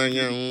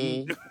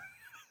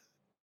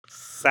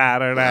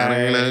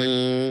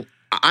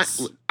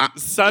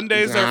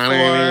 Sundays are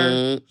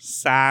for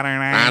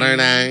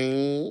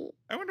Saturday.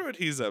 I wonder what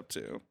he's up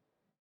to.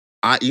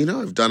 I've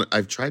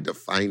tried to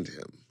find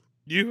him.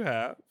 You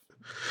have?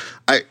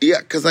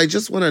 Because I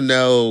just want to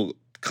know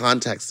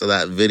context to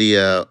that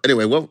video.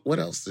 Anyway, what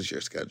else is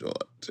your schedule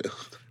up to?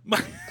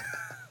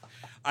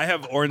 I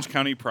have Orange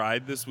County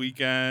Pride this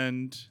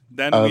weekend.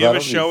 Then we have a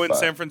show in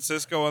San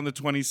Francisco on the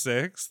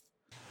 26th.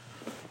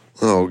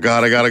 Oh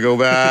God, I gotta go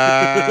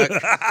back.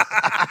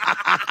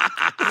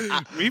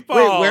 Meatball,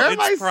 Wait, where am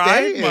I Pride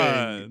staying?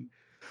 Month.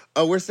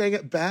 Oh, we're staying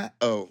at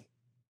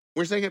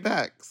we're staying at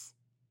Bex.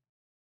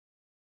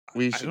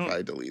 We should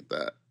probably delete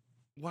that.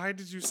 Why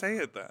did you say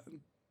it then?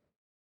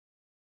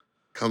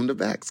 Come to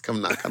Bex.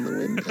 Come knock on the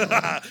window.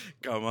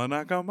 Come on,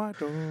 knock on my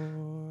door.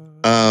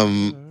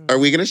 Are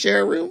we gonna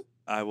share a room?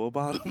 I will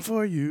bottom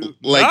for you.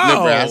 Like No!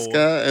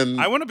 Nebraska and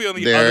I want to be on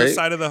the Derek? other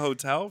side of the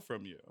hotel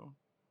from you.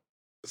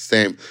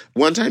 Same.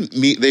 One time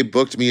they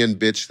booked me in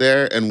Bitch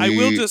there, and I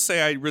will just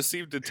say I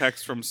received a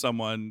text from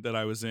someone that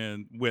I was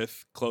in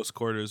with close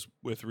quarters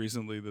with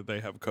recently that they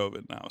have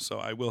COVID now, so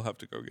I will have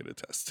to go get a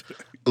test today.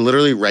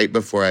 literally right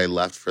before I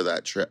left for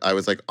that trip, I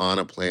was like on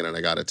a plane and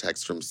I got a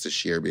text from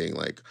Sashir being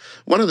like,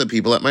 one of the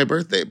people at my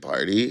birthday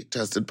party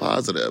tested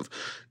positive.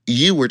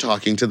 You were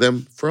talking to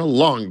them for a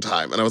long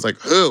time. And I was like,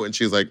 who? And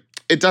she's like,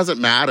 it doesn't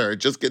matter.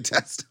 Just get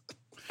tested.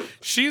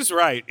 She's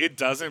right. It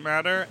doesn't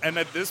matter. And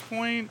at this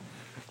point,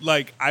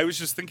 like, I was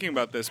just thinking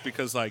about this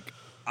because, at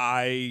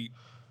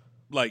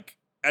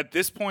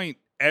this point,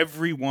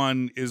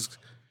 everyone is...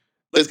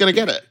 It's going to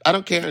get it. I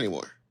don't care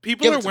anymore.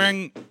 People are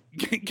wearing...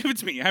 Give it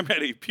to me. I'm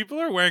ready. People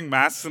are wearing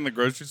masks in the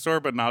grocery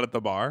store, but not at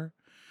the bar.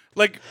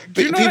 Like,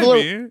 do you know what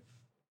I mean?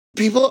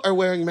 People are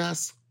wearing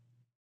masks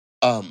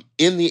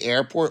in the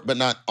airport, but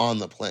not on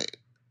the plane.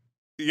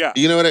 Yeah.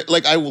 You know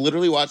what? I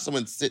literally watched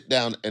someone sit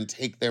down and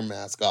take their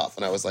mask off,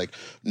 and I was like,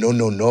 no.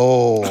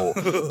 No.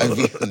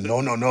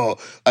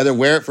 Either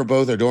wear it for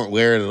both or don't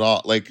wear it at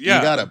all. Like, you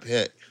gotta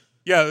pick.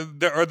 Yeah,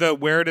 or the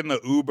wear it in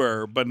the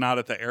Uber, but not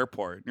at the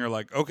airport. And you're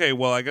like, okay,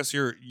 well, I guess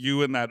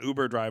you and that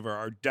Uber driver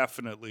are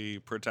definitely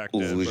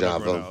protected. But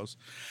everyone else.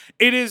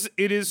 It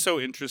is so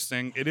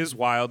interesting. It is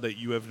wild that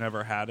you have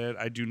never had it.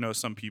 I do know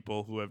some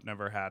people who have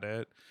never had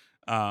it.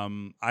 I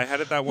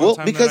had it that one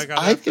time that I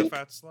got the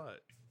fat slut.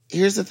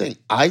 Here's the thing.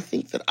 I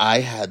think that I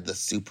had the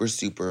super,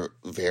 super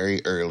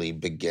very early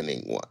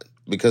beginning one.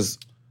 Because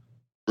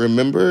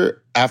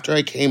remember, after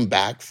I came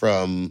back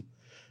from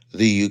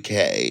the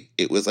UK,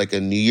 it was like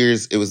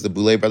it was the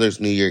Boulay Brothers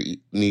New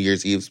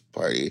Year's Eve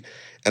party.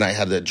 And I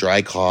had a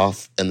dry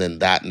cough. And then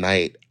that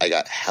night, I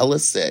got hella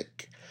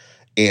sick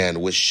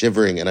and was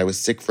shivering. And I was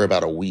sick for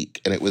about a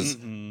week. And it was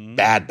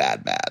bad.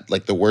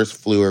 Like the worst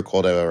flu or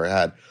cold I've ever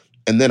had.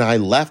 And then I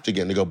left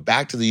again to go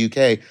back to the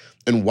UK.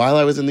 And while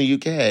I was in the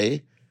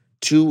UK...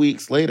 2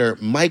 weeks later,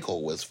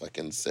 Michael was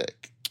fucking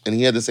sick. And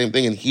he had the same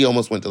thing, and he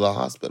almost went to the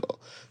hospital.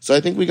 So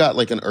I think we got,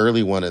 like, an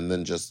early one and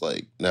then just,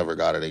 like, never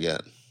got it again.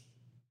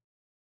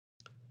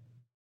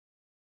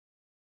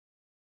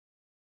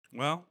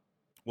 Well,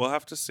 we'll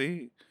have to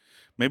see.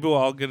 Maybe we'll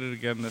all get it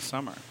again this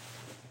summer.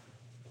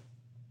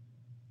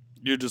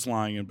 You're just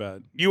lying in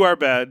bed. You are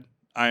bed.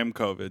 I am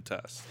COVID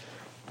test.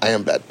 I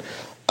am bed.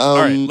 All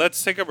right,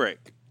 let's take a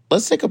break.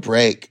 Let's take a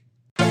break.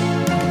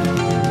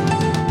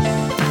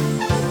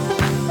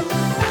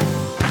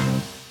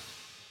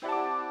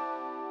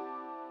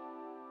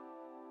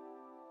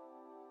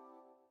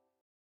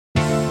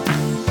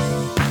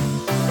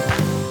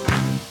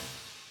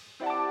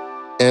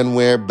 And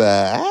we're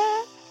back.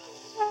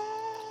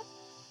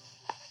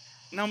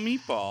 Now,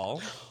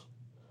 Meatball.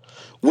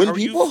 When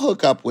people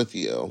hook up with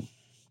you,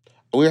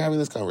 we were having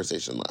this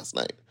conversation last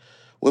night.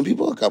 When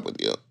people hook up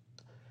with you,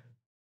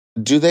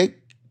 do they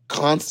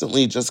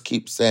constantly just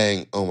keep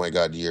saying, oh my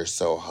God, you're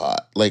so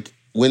hot? Like,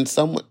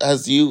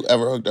 has you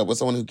ever hooked up with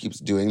someone who keeps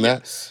doing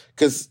that?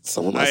 Because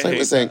someone last night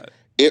was saying,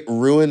 it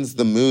ruins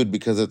the mood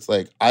because it's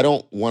like, I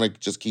don't want to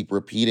just keep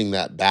repeating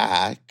that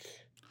back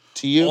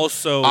to you.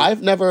 Also,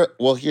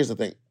 here's the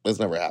thing. It's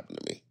never happened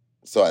to me.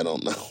 So I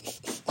don't know.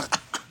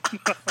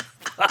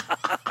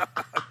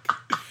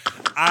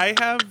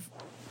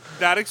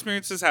 That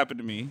experience has happened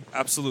to me.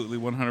 Absolutely,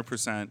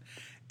 100%.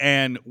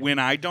 And when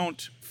I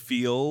don't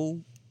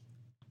feel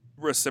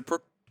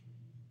reciprocally,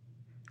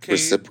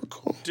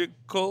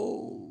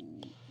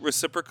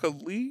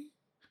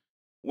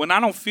 when I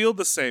don't feel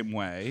the same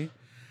way,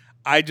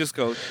 I just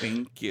go,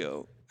 thank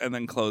you, and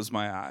then close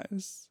my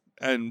eyes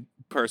and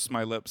purse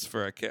my lips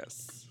for a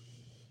kiss.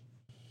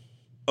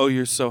 Oh,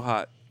 you're so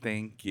hot.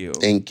 Thank you.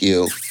 Thank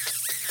you.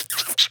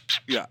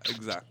 Yeah,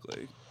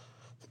 exactly.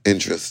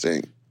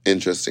 Interesting.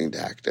 Interesting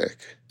tactic.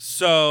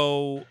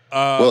 So,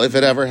 Well, if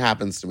it ever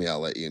happens to me, I'll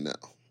let you know,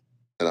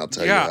 and I'll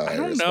tell you how I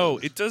don't know.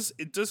 respond.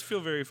 It does feel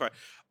very fire.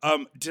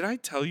 Did I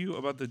tell you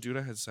about the dude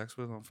I had sex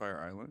with on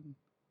Fire Island?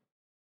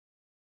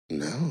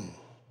 No.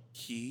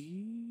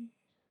 He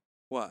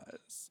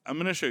was. I'm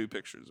gonna show you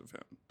pictures of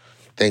him.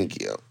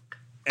 Thank you.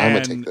 I'm gonna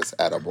And take this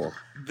edible.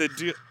 The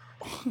deal.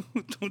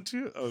 Don't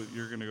you? Oh,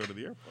 you're gonna go to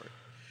the airport.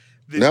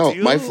 No,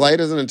 my flight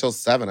isn't until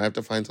 7. I have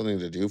to find something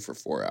to do for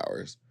 4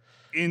 hours.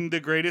 In the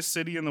greatest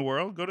city in the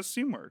world, go to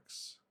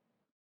Steamworks.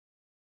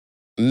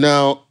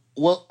 No.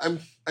 Well,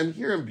 I'm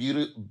here in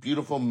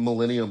beautiful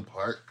Millennium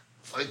Park.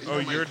 So I think Oh,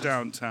 I might you're just-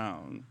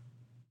 downtown.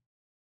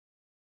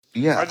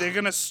 Yeah. Are they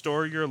gonna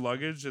store your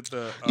luggage at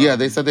the? Yeah,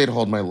 they said they'd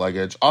hold my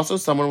luggage. Also,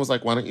 someone was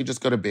like, why don't you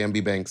just go to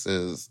Bambi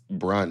Banks's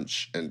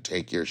brunch and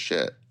take your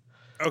shit?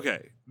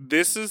 Okay,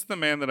 this is the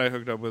man that I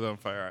hooked up with on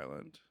Fire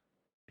Island.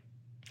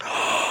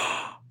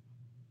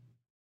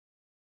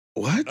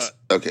 What?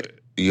 Okay.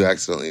 You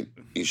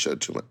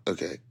showed too much.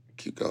 Okay,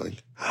 keep going.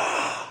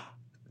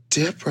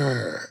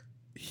 Dipper.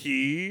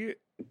 He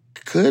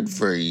Good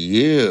for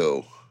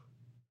you.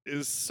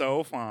 is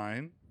so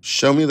fine.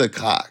 Show me the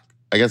cock.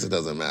 I guess it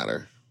doesn't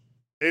matter.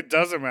 It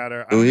doesn't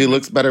matter. Ooh, he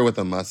looks better with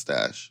a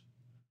mustache.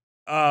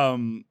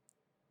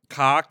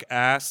 Cock,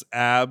 ass,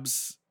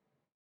 abs,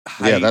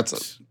 height, Yeah,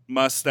 that's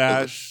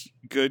mustache,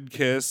 good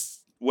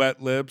kiss,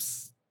 wet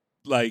lips.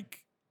 Like,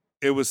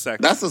 it was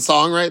sexy. That's the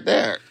song right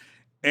there.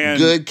 and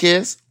Good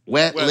kiss,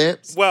 wet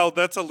lips. Well,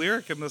 that's a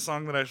lyric in the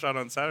song that I shot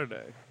on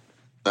Saturday.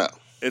 Oh,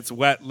 It's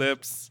wet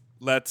lips,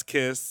 let's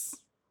kiss.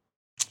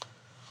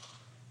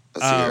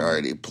 so you're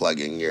already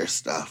plugging your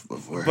stuff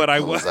before But it I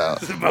comes was out.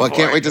 before Well, I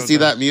can't it wait to goes see out.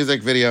 that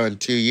music video in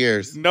 2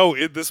 years. No,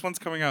 this one's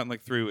coming out in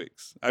like 3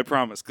 weeks. I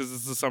promise, because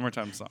it's a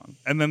summertime song.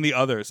 And then the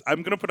others.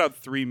 I'm going to put out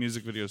 3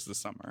 music videos this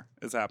summer.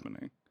 It's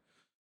happening.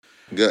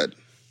 Good.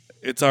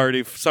 It's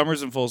already,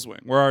 summer's in full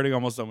swing. We're already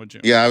almost done with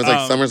June. Yeah, I was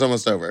like, summer's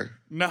almost over.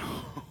 No.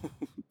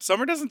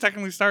 Summer doesn't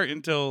technically start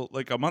until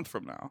like a month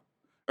from now.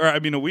 Or, I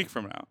mean, a week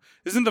from now.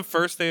 Isn't the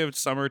first day of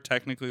summer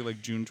technically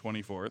like June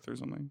 24th or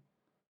something?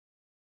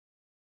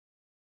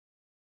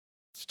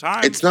 It's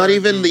time. It's not for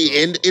even June the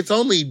end. 24th. It's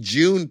only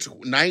June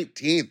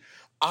 19th.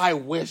 I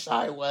wish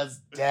I was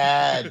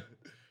dead.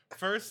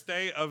 First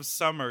day of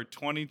summer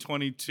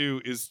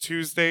 2022 is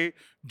Tuesday,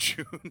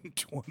 June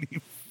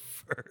 21st.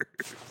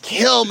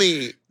 Kill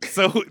me.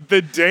 So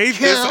the day this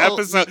Kill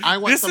episode, me. I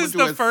want this someone is to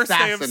the first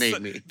day of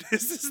assassinate me.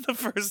 this is the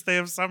first day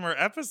of summer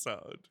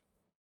episode.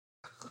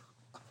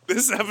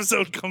 This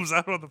episode comes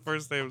out on the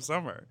first day of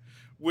summer.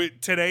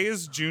 Today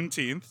is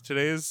Juneteenth.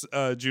 Today is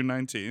June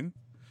 19th.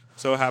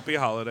 So happy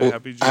holiday,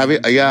 happy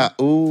June. Yeah.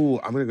 Ooh,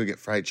 I'm gonna go get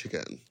fried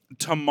chicken.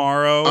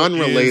 Tomorrow,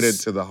 Unrelated is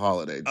to the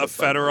holiday. a just I'm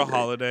federal hungry.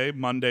 holiday.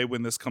 Monday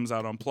when this comes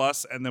out on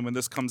Plus, and then when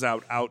this comes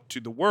out to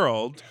the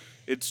world,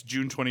 it's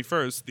June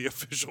 21st, the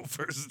official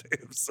first day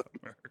of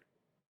summer.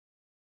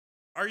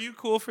 Are you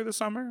cool for the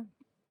summer?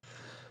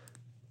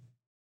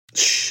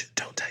 Shh!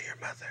 Don't tell your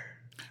mother.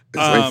 It's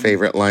my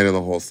favorite line in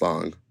the whole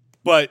song.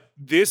 But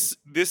this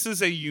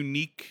is a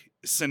unique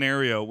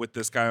scenario with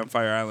this guy on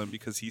Fire Island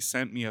because he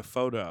sent me a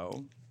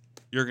photo.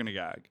 You're gonna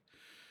gag.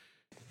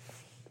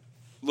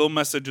 Little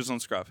messages on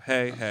Scruff.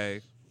 Hey,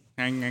 hey.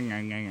 Hang, hang,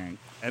 hang, hang, hang.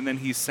 And then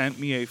he sent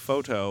me a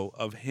photo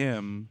of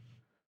him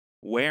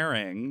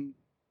wearing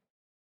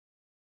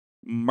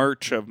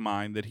merch of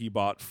mine that he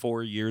bought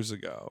 4 years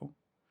ago.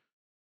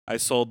 I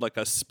sold like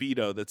a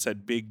Speedo that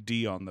said Big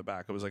D on the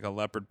back. It was like a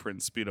leopard print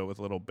Speedo with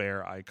a little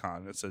bear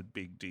icon. It said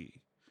Big D.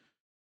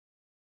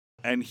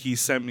 And he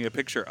sent me a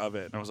picture of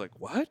it. And I was like,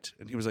 what?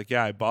 And he was like,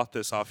 yeah, I bought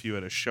this off you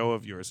at a show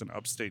of yours in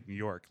upstate New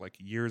York like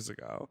years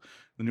ago.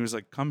 And he was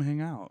like, come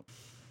hang out.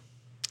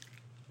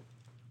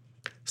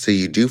 So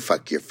you do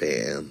fuck your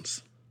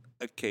fans.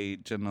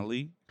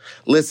 Occasionally.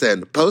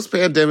 Listen,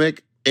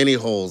 post-pandemic, any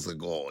hole's a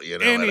goal. You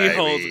know Any what I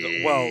hole's a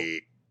mean? goal. Well,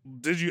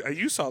 did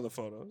you saw the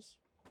photos.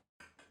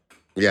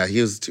 Yeah,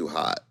 he was too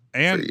hot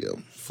And for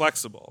you.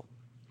 flexible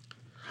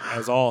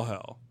as all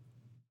hell.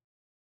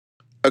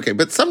 Okay,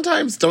 but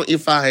sometimes don't you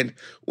find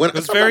when It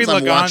was very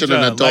sometimes I'm watching an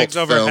Laganja, adult legs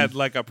film. overhead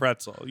like a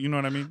pretzel. You know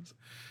what I mean?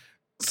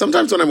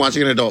 Sometimes when I'm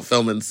watching an adult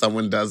film and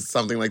someone does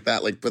something like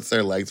that, like puts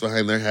their legs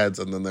behind their heads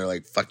and then they're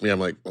like, fuck me. I'm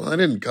like, well, I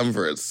didn't come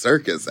for a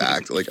circus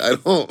act. Like, I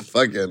don't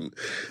fucking,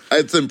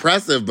 it's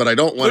impressive, but I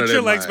don't want Put it your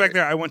in legs my- back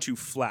there. I want you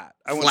flat.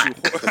 I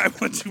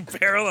want you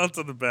parallel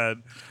to the bed.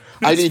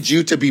 I need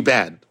you to be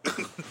bad.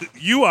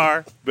 You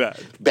are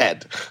bed.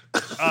 Bed.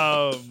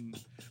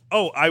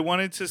 I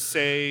wanted to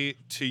say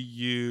to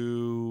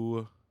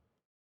you,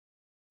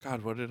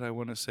 God, what did I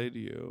want to say to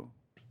you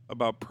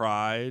about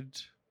pride?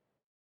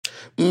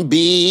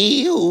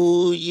 Be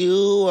who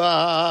you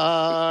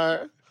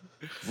are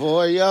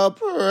for your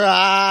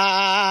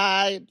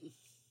pride.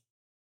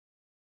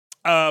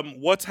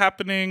 What's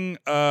happening?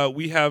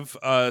 We have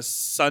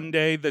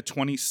Sunday the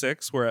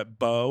 26th. We're at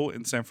Bo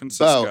in San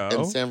Francisco. Bo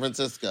in San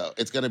Francisco.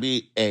 It's going to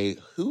be a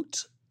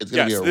hoot. It's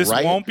going to Yes, be a this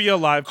riot. won't be a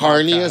live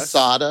Carne podcast.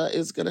 Asada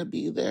is going to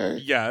be there.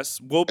 Yes,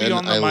 we'll be And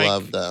on the I mic,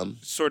 love them.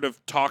 sort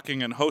of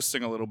talking and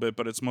hosting a little bit,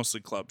 but it's mostly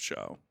club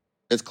show.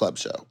 It's club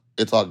show.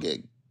 It's all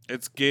gig.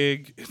 It's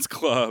gig. It's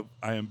club.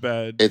 I am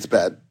bed. It's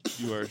bed.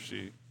 You are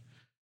she.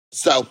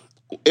 So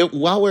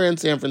while we're in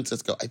San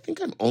Francisco, I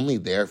think I'm only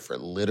there for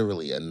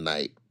literally a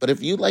night. But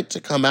if you'd like to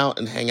come out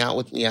and hang out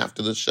with me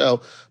after the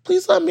show,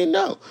 please let me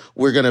know.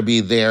 We're going to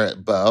be there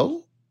at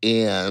Beau,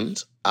 and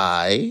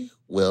I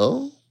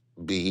will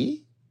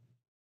be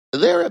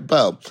there at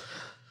Beau.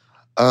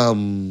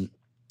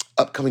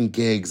 Upcoming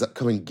gigs.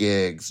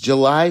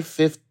 July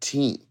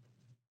 15th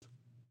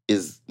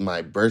is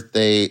my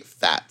birthday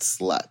Fat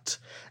Slut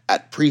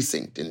at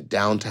Precinct in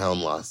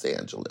downtown Los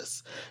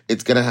Angeles.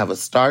 It's going to have a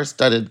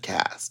star-studded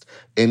cast,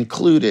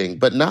 including,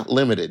 but not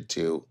limited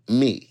to,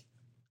 me,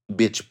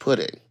 Bitch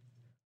Pudding.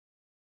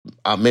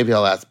 Maybe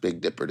I'll ask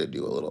Big Dipper to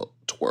do a little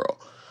twirl.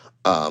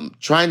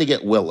 Trying to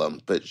get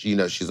Willem, but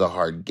she's a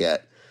hard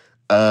get.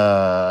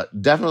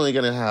 Definitely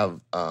going to have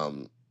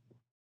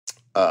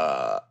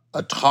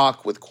a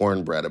talk with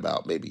Cornbread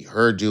about maybe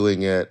her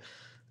doing it.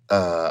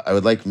 I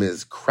would like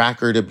Ms.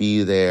 Cracker to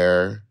be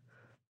there,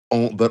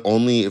 but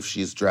only if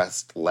she's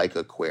dressed like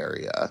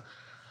Aquaria.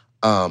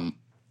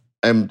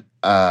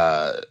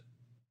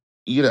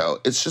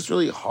 It's just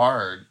really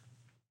hard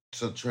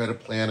to try to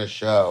plan a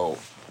show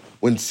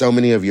when so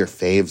many of your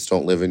faves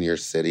don't live in your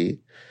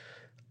city.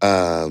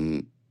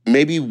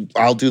 Maybe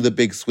I'll do the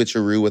big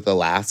switcheroo with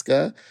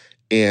Alaska,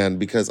 and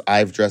because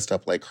I've dressed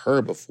up like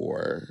her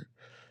before,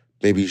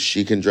 maybe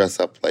she can dress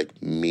up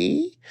like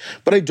me.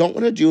 But I don't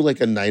want to do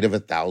like a night of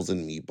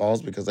 1,000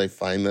 meatballs because I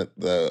find that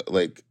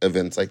the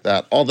events like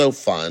that, although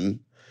fun,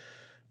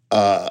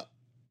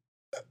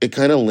 it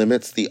kind of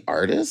limits the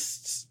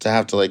artists to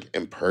have to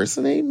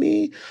impersonate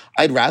me.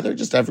 I'd rather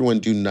just everyone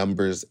do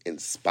numbers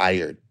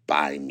inspired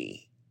by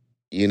me,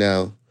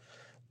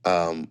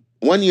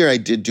 One year I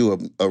did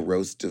do a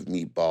roast of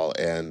meatball,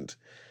 and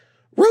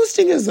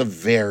roasting is a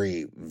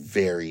very,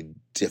 very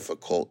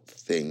difficult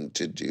thing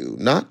to do.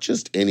 Not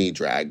just any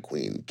drag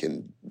queen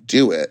can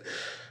do it.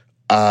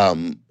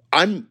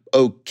 I'm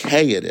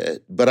okay at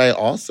it, but I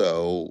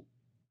also,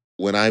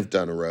 when I've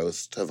done a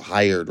roast, have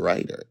hired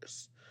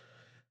writers.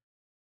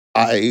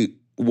 I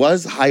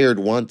was hired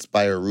once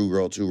by a Rue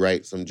Girl to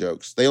write some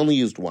jokes. They only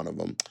used one of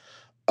them.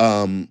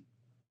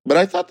 But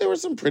I thought there were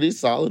some pretty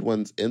solid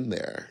ones in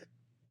there.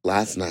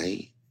 Last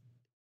night,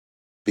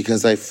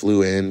 because I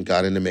flew in,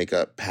 got into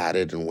makeup,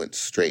 patted, and went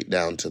straight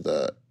down to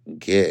the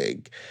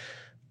gig,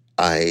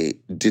 I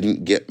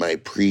didn't get my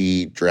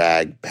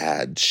pre-drag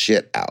pad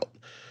shit out.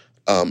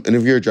 And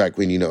if you're a drag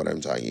queen, you know what I'm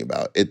talking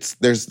about.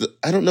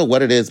 I don't know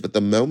what it is, but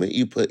the moment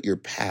you put your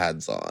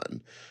pads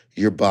on,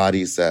 your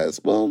body says,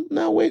 well,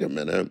 now wait a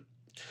minute.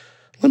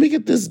 Let me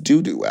get this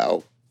doo-doo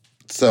out.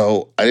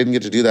 So I didn't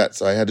get to do that.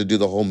 So I had to do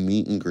the whole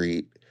meet and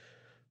greet,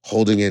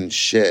 holding in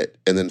shit.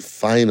 And then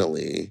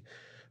finally,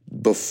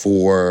 at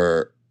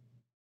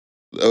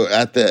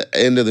the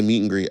end of the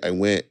meet and greet, I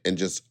went and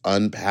just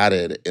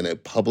unpadded in a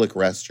public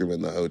restroom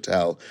in the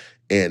hotel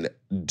and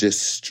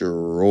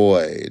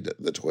destroyed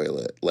the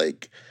toilet.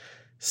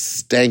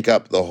 Stank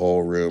up the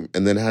whole room,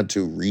 and then had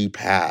to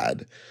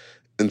repad.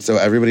 And so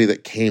everybody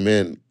that came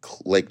in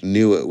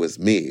knew it was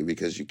me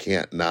because you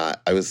can't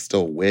not. I was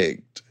still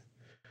wigged.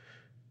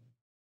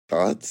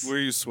 Thoughts? Were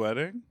you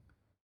sweating?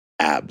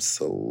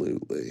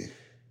 Absolutely.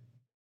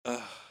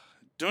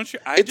 Don't you?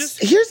 Here's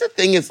the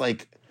thing: is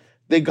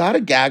they got a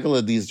gaggle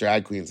of these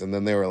drag queens, and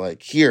then they were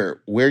like,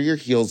 "Here, wear your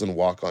heels and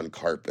walk on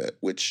carpet,"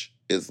 which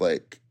is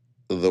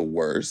the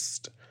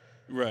worst.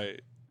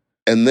 Right.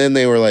 And then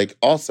they were like,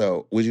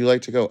 "Also, would you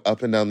like to go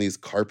up and down these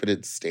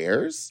carpeted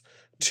stairs,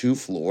 2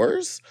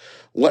 floors?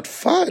 What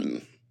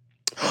fun!"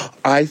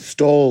 I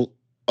stole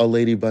a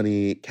Lady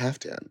Bunny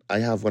caftan. I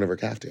have one of her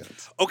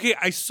caftans. Okay,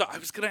 I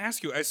was going to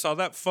ask you. I saw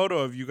that photo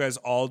of you guys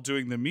all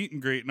doing the meet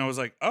and greet, and I was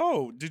like,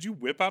 oh, did you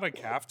whip out a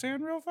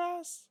caftan real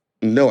fast?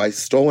 No, I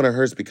stole one of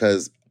hers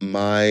because Does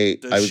I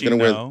was she going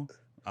to wear. know?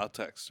 I'll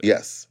text her.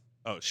 Yes.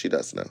 Oh, She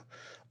does know.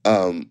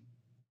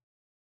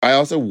 I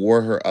also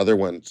wore her other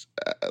ones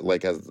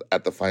as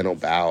at the final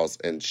bows,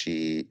 and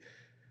I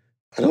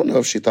don't know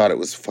if she thought it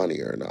was funny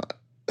or not.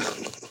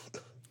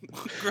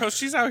 Girl,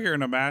 she's out here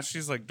in a mask.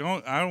 She's like,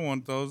 I don't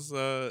want those,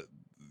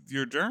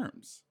 your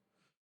germs.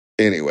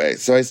 Anyway,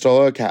 so I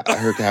stole her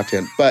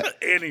caftan. But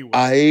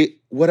anyway,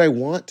 what I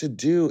want to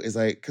do is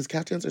because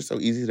caftans are so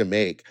easy to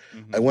make,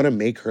 I want to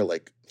make her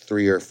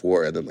 3 or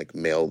 4 and then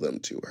mail them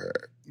to her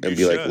and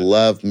be like,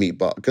 love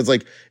meatball. Because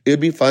it would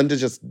be fun to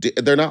just,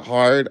 they're not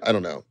hard. I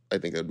don't know. I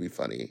think it would be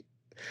funny.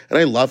 And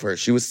I love her.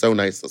 She was so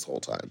nice this whole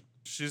time.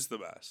 She's the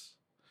best.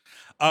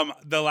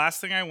 The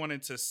last thing I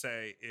wanted to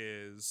say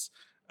is,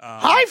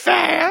 hi,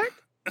 fan.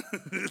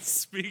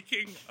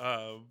 Speaking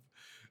of,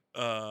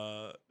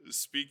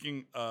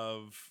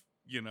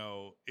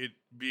 it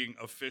being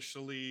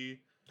officially,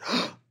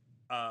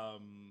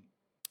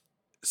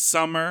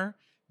 summer,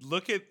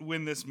 look at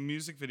when this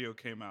music video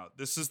came out.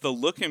 This is the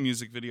Lookin'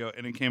 music video,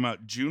 and it came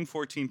out June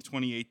 14th,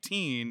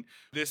 2018.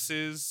 This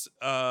is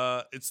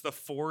it's the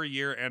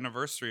 4-year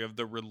anniversary of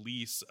the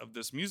release of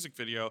this music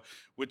video,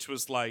 which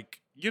was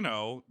like,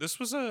 this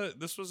was a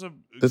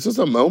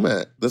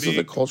moment. This was a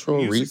big cultural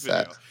music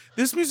reset. video.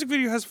 This music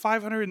video has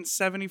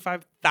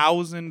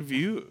 575,000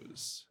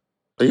 views.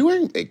 Are you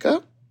wearing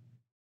makeup?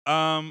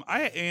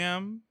 I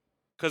am,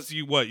 because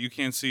you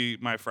can't see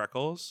my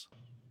freckles.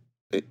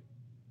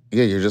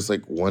 Yeah, you're just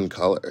like one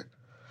color.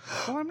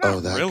 Well, I'm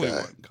not that really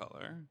guy. one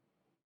color.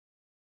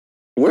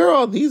 Where are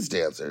all these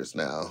dancers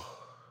now?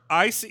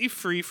 I see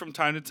Free from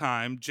time to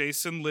time.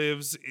 Jason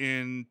lives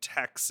in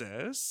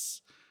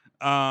Texas.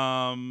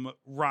 Ryan,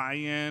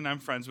 I'm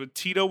friends with.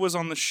 Tito was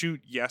on the shoot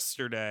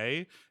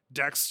yesterday.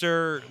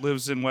 Dexter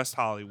lives in West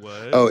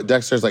Hollywood. Oh,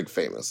 Dexter's like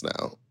famous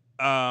now.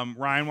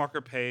 Ryan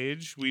Walker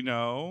Page, we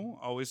know,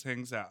 always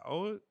hangs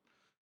out.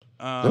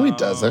 No, he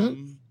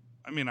doesn't.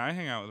 I mean, I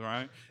hang out with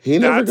Ryan. He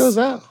never goes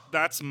out.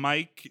 That's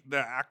Mike, the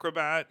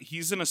acrobat.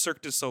 He's in a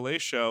Cirque du Soleil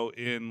show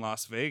in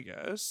Las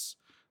Vegas,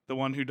 the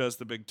one who does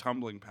the big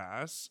tumbling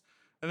pass.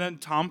 And then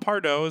Tom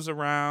Pardo is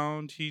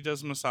around. He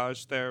does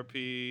massage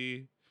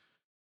therapy.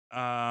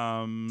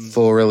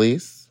 Full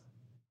release?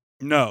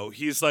 No,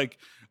 he's like,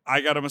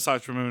 I got a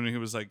massage from him, and he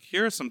was like,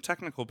 here are some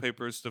technical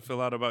papers to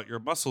fill out about your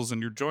muscles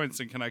and your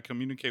joints, and can I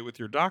communicate with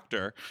your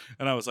doctor?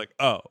 And I was like,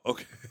 oh,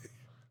 okay.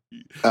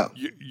 Oh,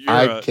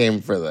 I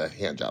came for the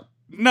hand job.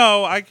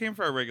 No, I came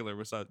for a regular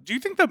massage. Do you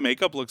think the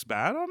makeup looks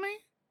bad on me?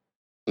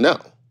 No.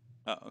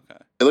 Oh, okay.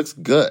 It looks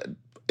good.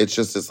 It's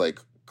just it's like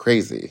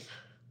crazy.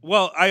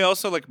 Well, I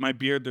also like my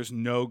beard. There's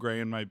no gray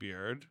in my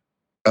beard.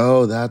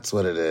 Oh, that's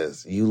what it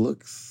is. You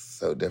look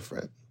so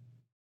different.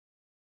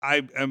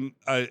 I'm carrying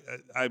a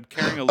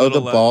Oh,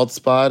 little. the bald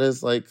spot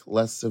is like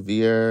less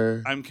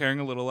severe. I'm carrying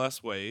a little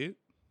less weight.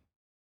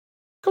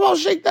 Come on,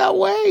 shake that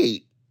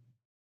weight.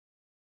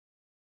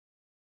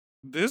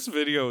 This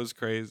video is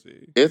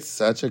crazy. It's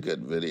such a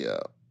good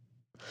video.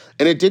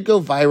 And it did go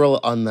viral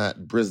on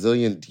that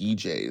Brazilian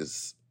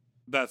DJ's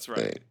That's right.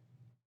 thing,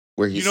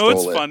 where he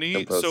What's stole it funny?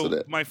 and posted So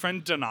it. my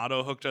friend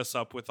Donato hooked us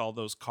up with all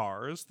those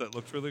cars that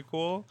looked really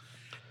cool.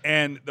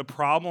 And the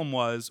problem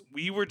was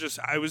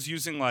I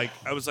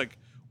was like,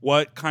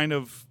 what kind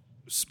of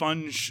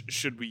sponge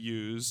should we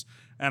use?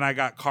 And I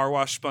got car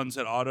wash sponge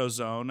at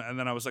AutoZone. And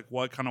then I was like,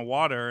 what kind of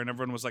water? And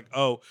everyone was like,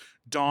 oh,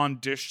 Dawn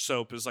dish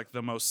soap is like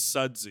the most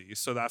sudsy.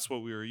 So that's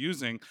what we were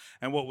using.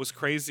 And what was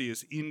crazy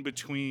is in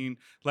between,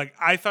 like,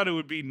 I thought it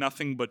would be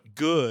nothing but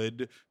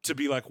good to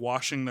be like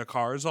washing the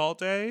cars all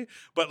day.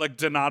 But like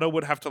Donato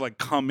would have to like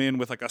come in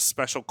with like a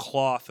special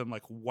cloth and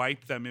like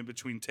wipe them in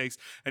between takes.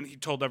 And he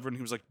told everyone,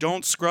 he was like,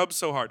 don't scrub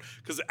so hard.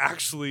 Because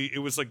actually it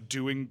was like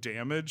doing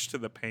damage to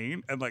the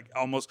paint and like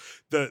almost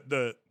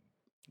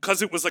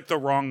because it was like the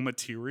wrong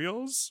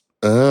materials.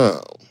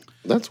 Oh,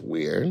 that's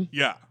weird.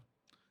 Yeah.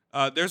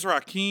 There's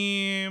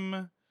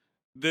Rakim.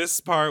 This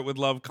part with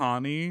Love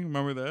Connie.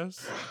 Remember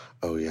this?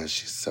 Oh, yeah,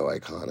 she's so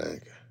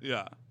iconic.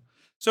 Yeah.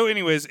 So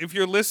anyways, if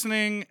you're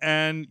listening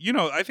and,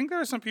 I think there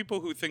are some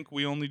people who think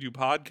we only do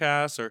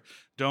podcasts or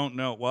don't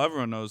know. Well,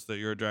 everyone knows that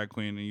you're a drag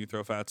queen and you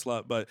throw fat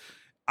slut, but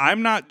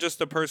I'm not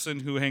just a person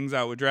who hangs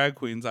out with drag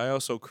queens. I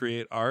also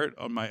create art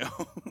on my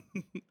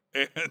own.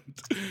 And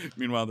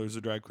meanwhile, there's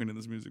a drag queen in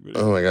this music video.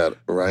 Oh, my God.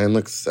 Ryan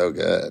looks so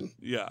good.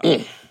 Yeah.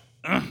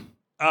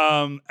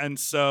 And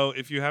so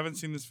if you haven't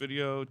seen this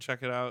video,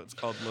 check it out. It's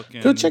called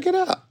Lookin'. Go check it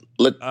out.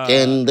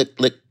 Looking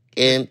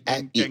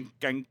at you.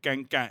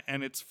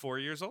 And it's 4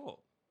 years old.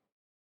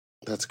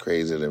 That's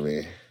crazy to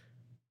me.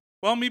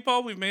 Well,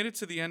 Meatball, we've made it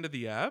to the end of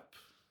the ep.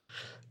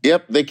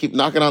 Yep, they keep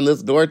knocking on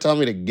this door,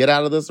 telling me to get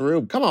out of this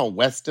room. Come on,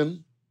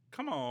 Weston.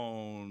 Come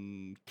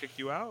on. Kick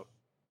you out.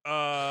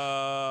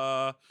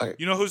 Okay.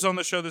 You know who's on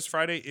the show this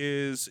Friday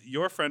is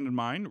your friend and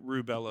mine,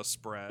 Rubella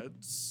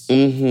Spreads.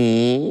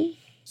 Mm-hmm.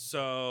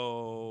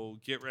 So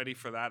get ready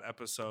for that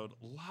episode.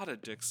 A lot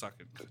of dick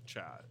sucking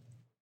chat.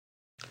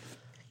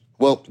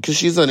 Well, because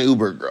she's an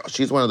Uber girl.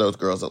 She's one of those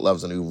girls that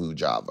loves an Uber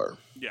jobber.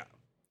 Yeah.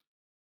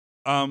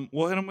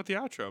 We'll hit him with the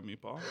outro,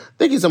 Meatball.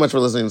 Thank you so much for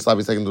listening to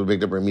Sloppy Seconds with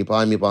Big Dipper and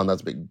Meatball. I'm Meatball, and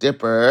that's Big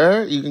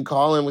Dipper. You can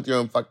call in with your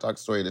own fuck talk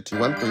story to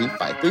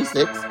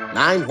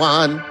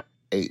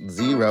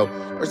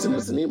 213-536-9180 or send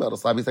us an email to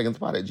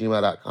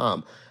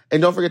sloppysecondspot@gmail.com.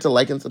 And don't forget to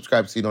like and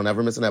subscribe so you don't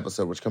ever miss an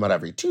episode, which come out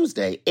every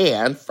Tuesday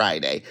and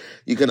Friday.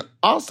 You can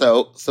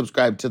also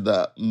subscribe to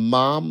the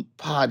Mom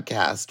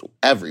Podcast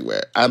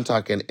everywhere. I'm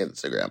talking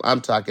Instagram. I'm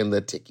talking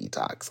the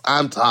TikToks.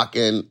 I'm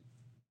talking,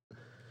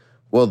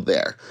 well,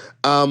 there.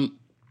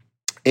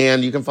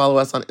 And you can follow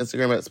us on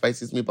Instagram at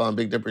Spicy's Meatball and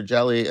Big Dipper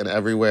Jelly and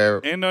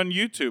everywhere. And on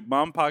YouTube.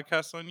 Mom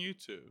Podcast on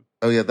YouTube.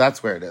 Oh, yeah,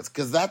 that's where it is.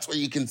 Because that's where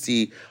you can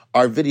see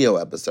our video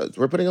episodes.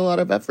 We're putting a lot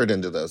of effort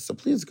into those. So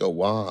please go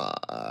watch.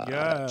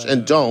 Yes.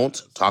 And don't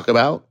talk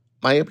about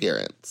my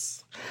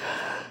appearance.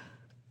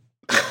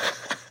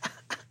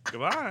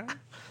 Goodbye.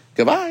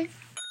 Goodbye.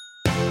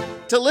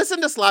 To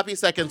listen to Sloppy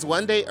Seconds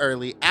one day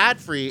early,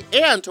 ad-free,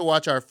 and to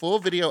watch our full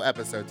video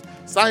episodes,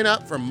 sign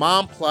up for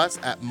Mom Plus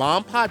at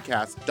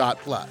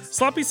mompodcast.plus.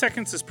 Sloppy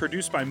Seconds is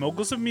produced by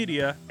Moguls of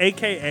Media,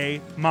 aka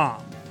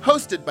Mom.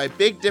 Hosted by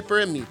Big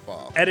Dipper and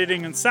Meatball.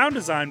 Editing and sound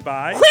design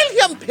by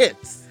William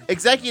Pitts.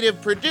 Executive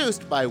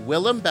produced by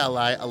Willem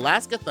Belli,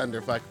 Alaska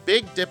Thunderfuck,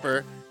 Big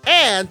Dipper,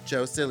 and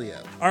Joe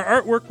Cilio.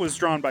 Our artwork was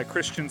drawn by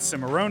Christian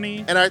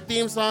Cimarroni. And our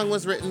theme song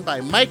was written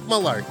by Mike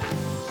Malarkey.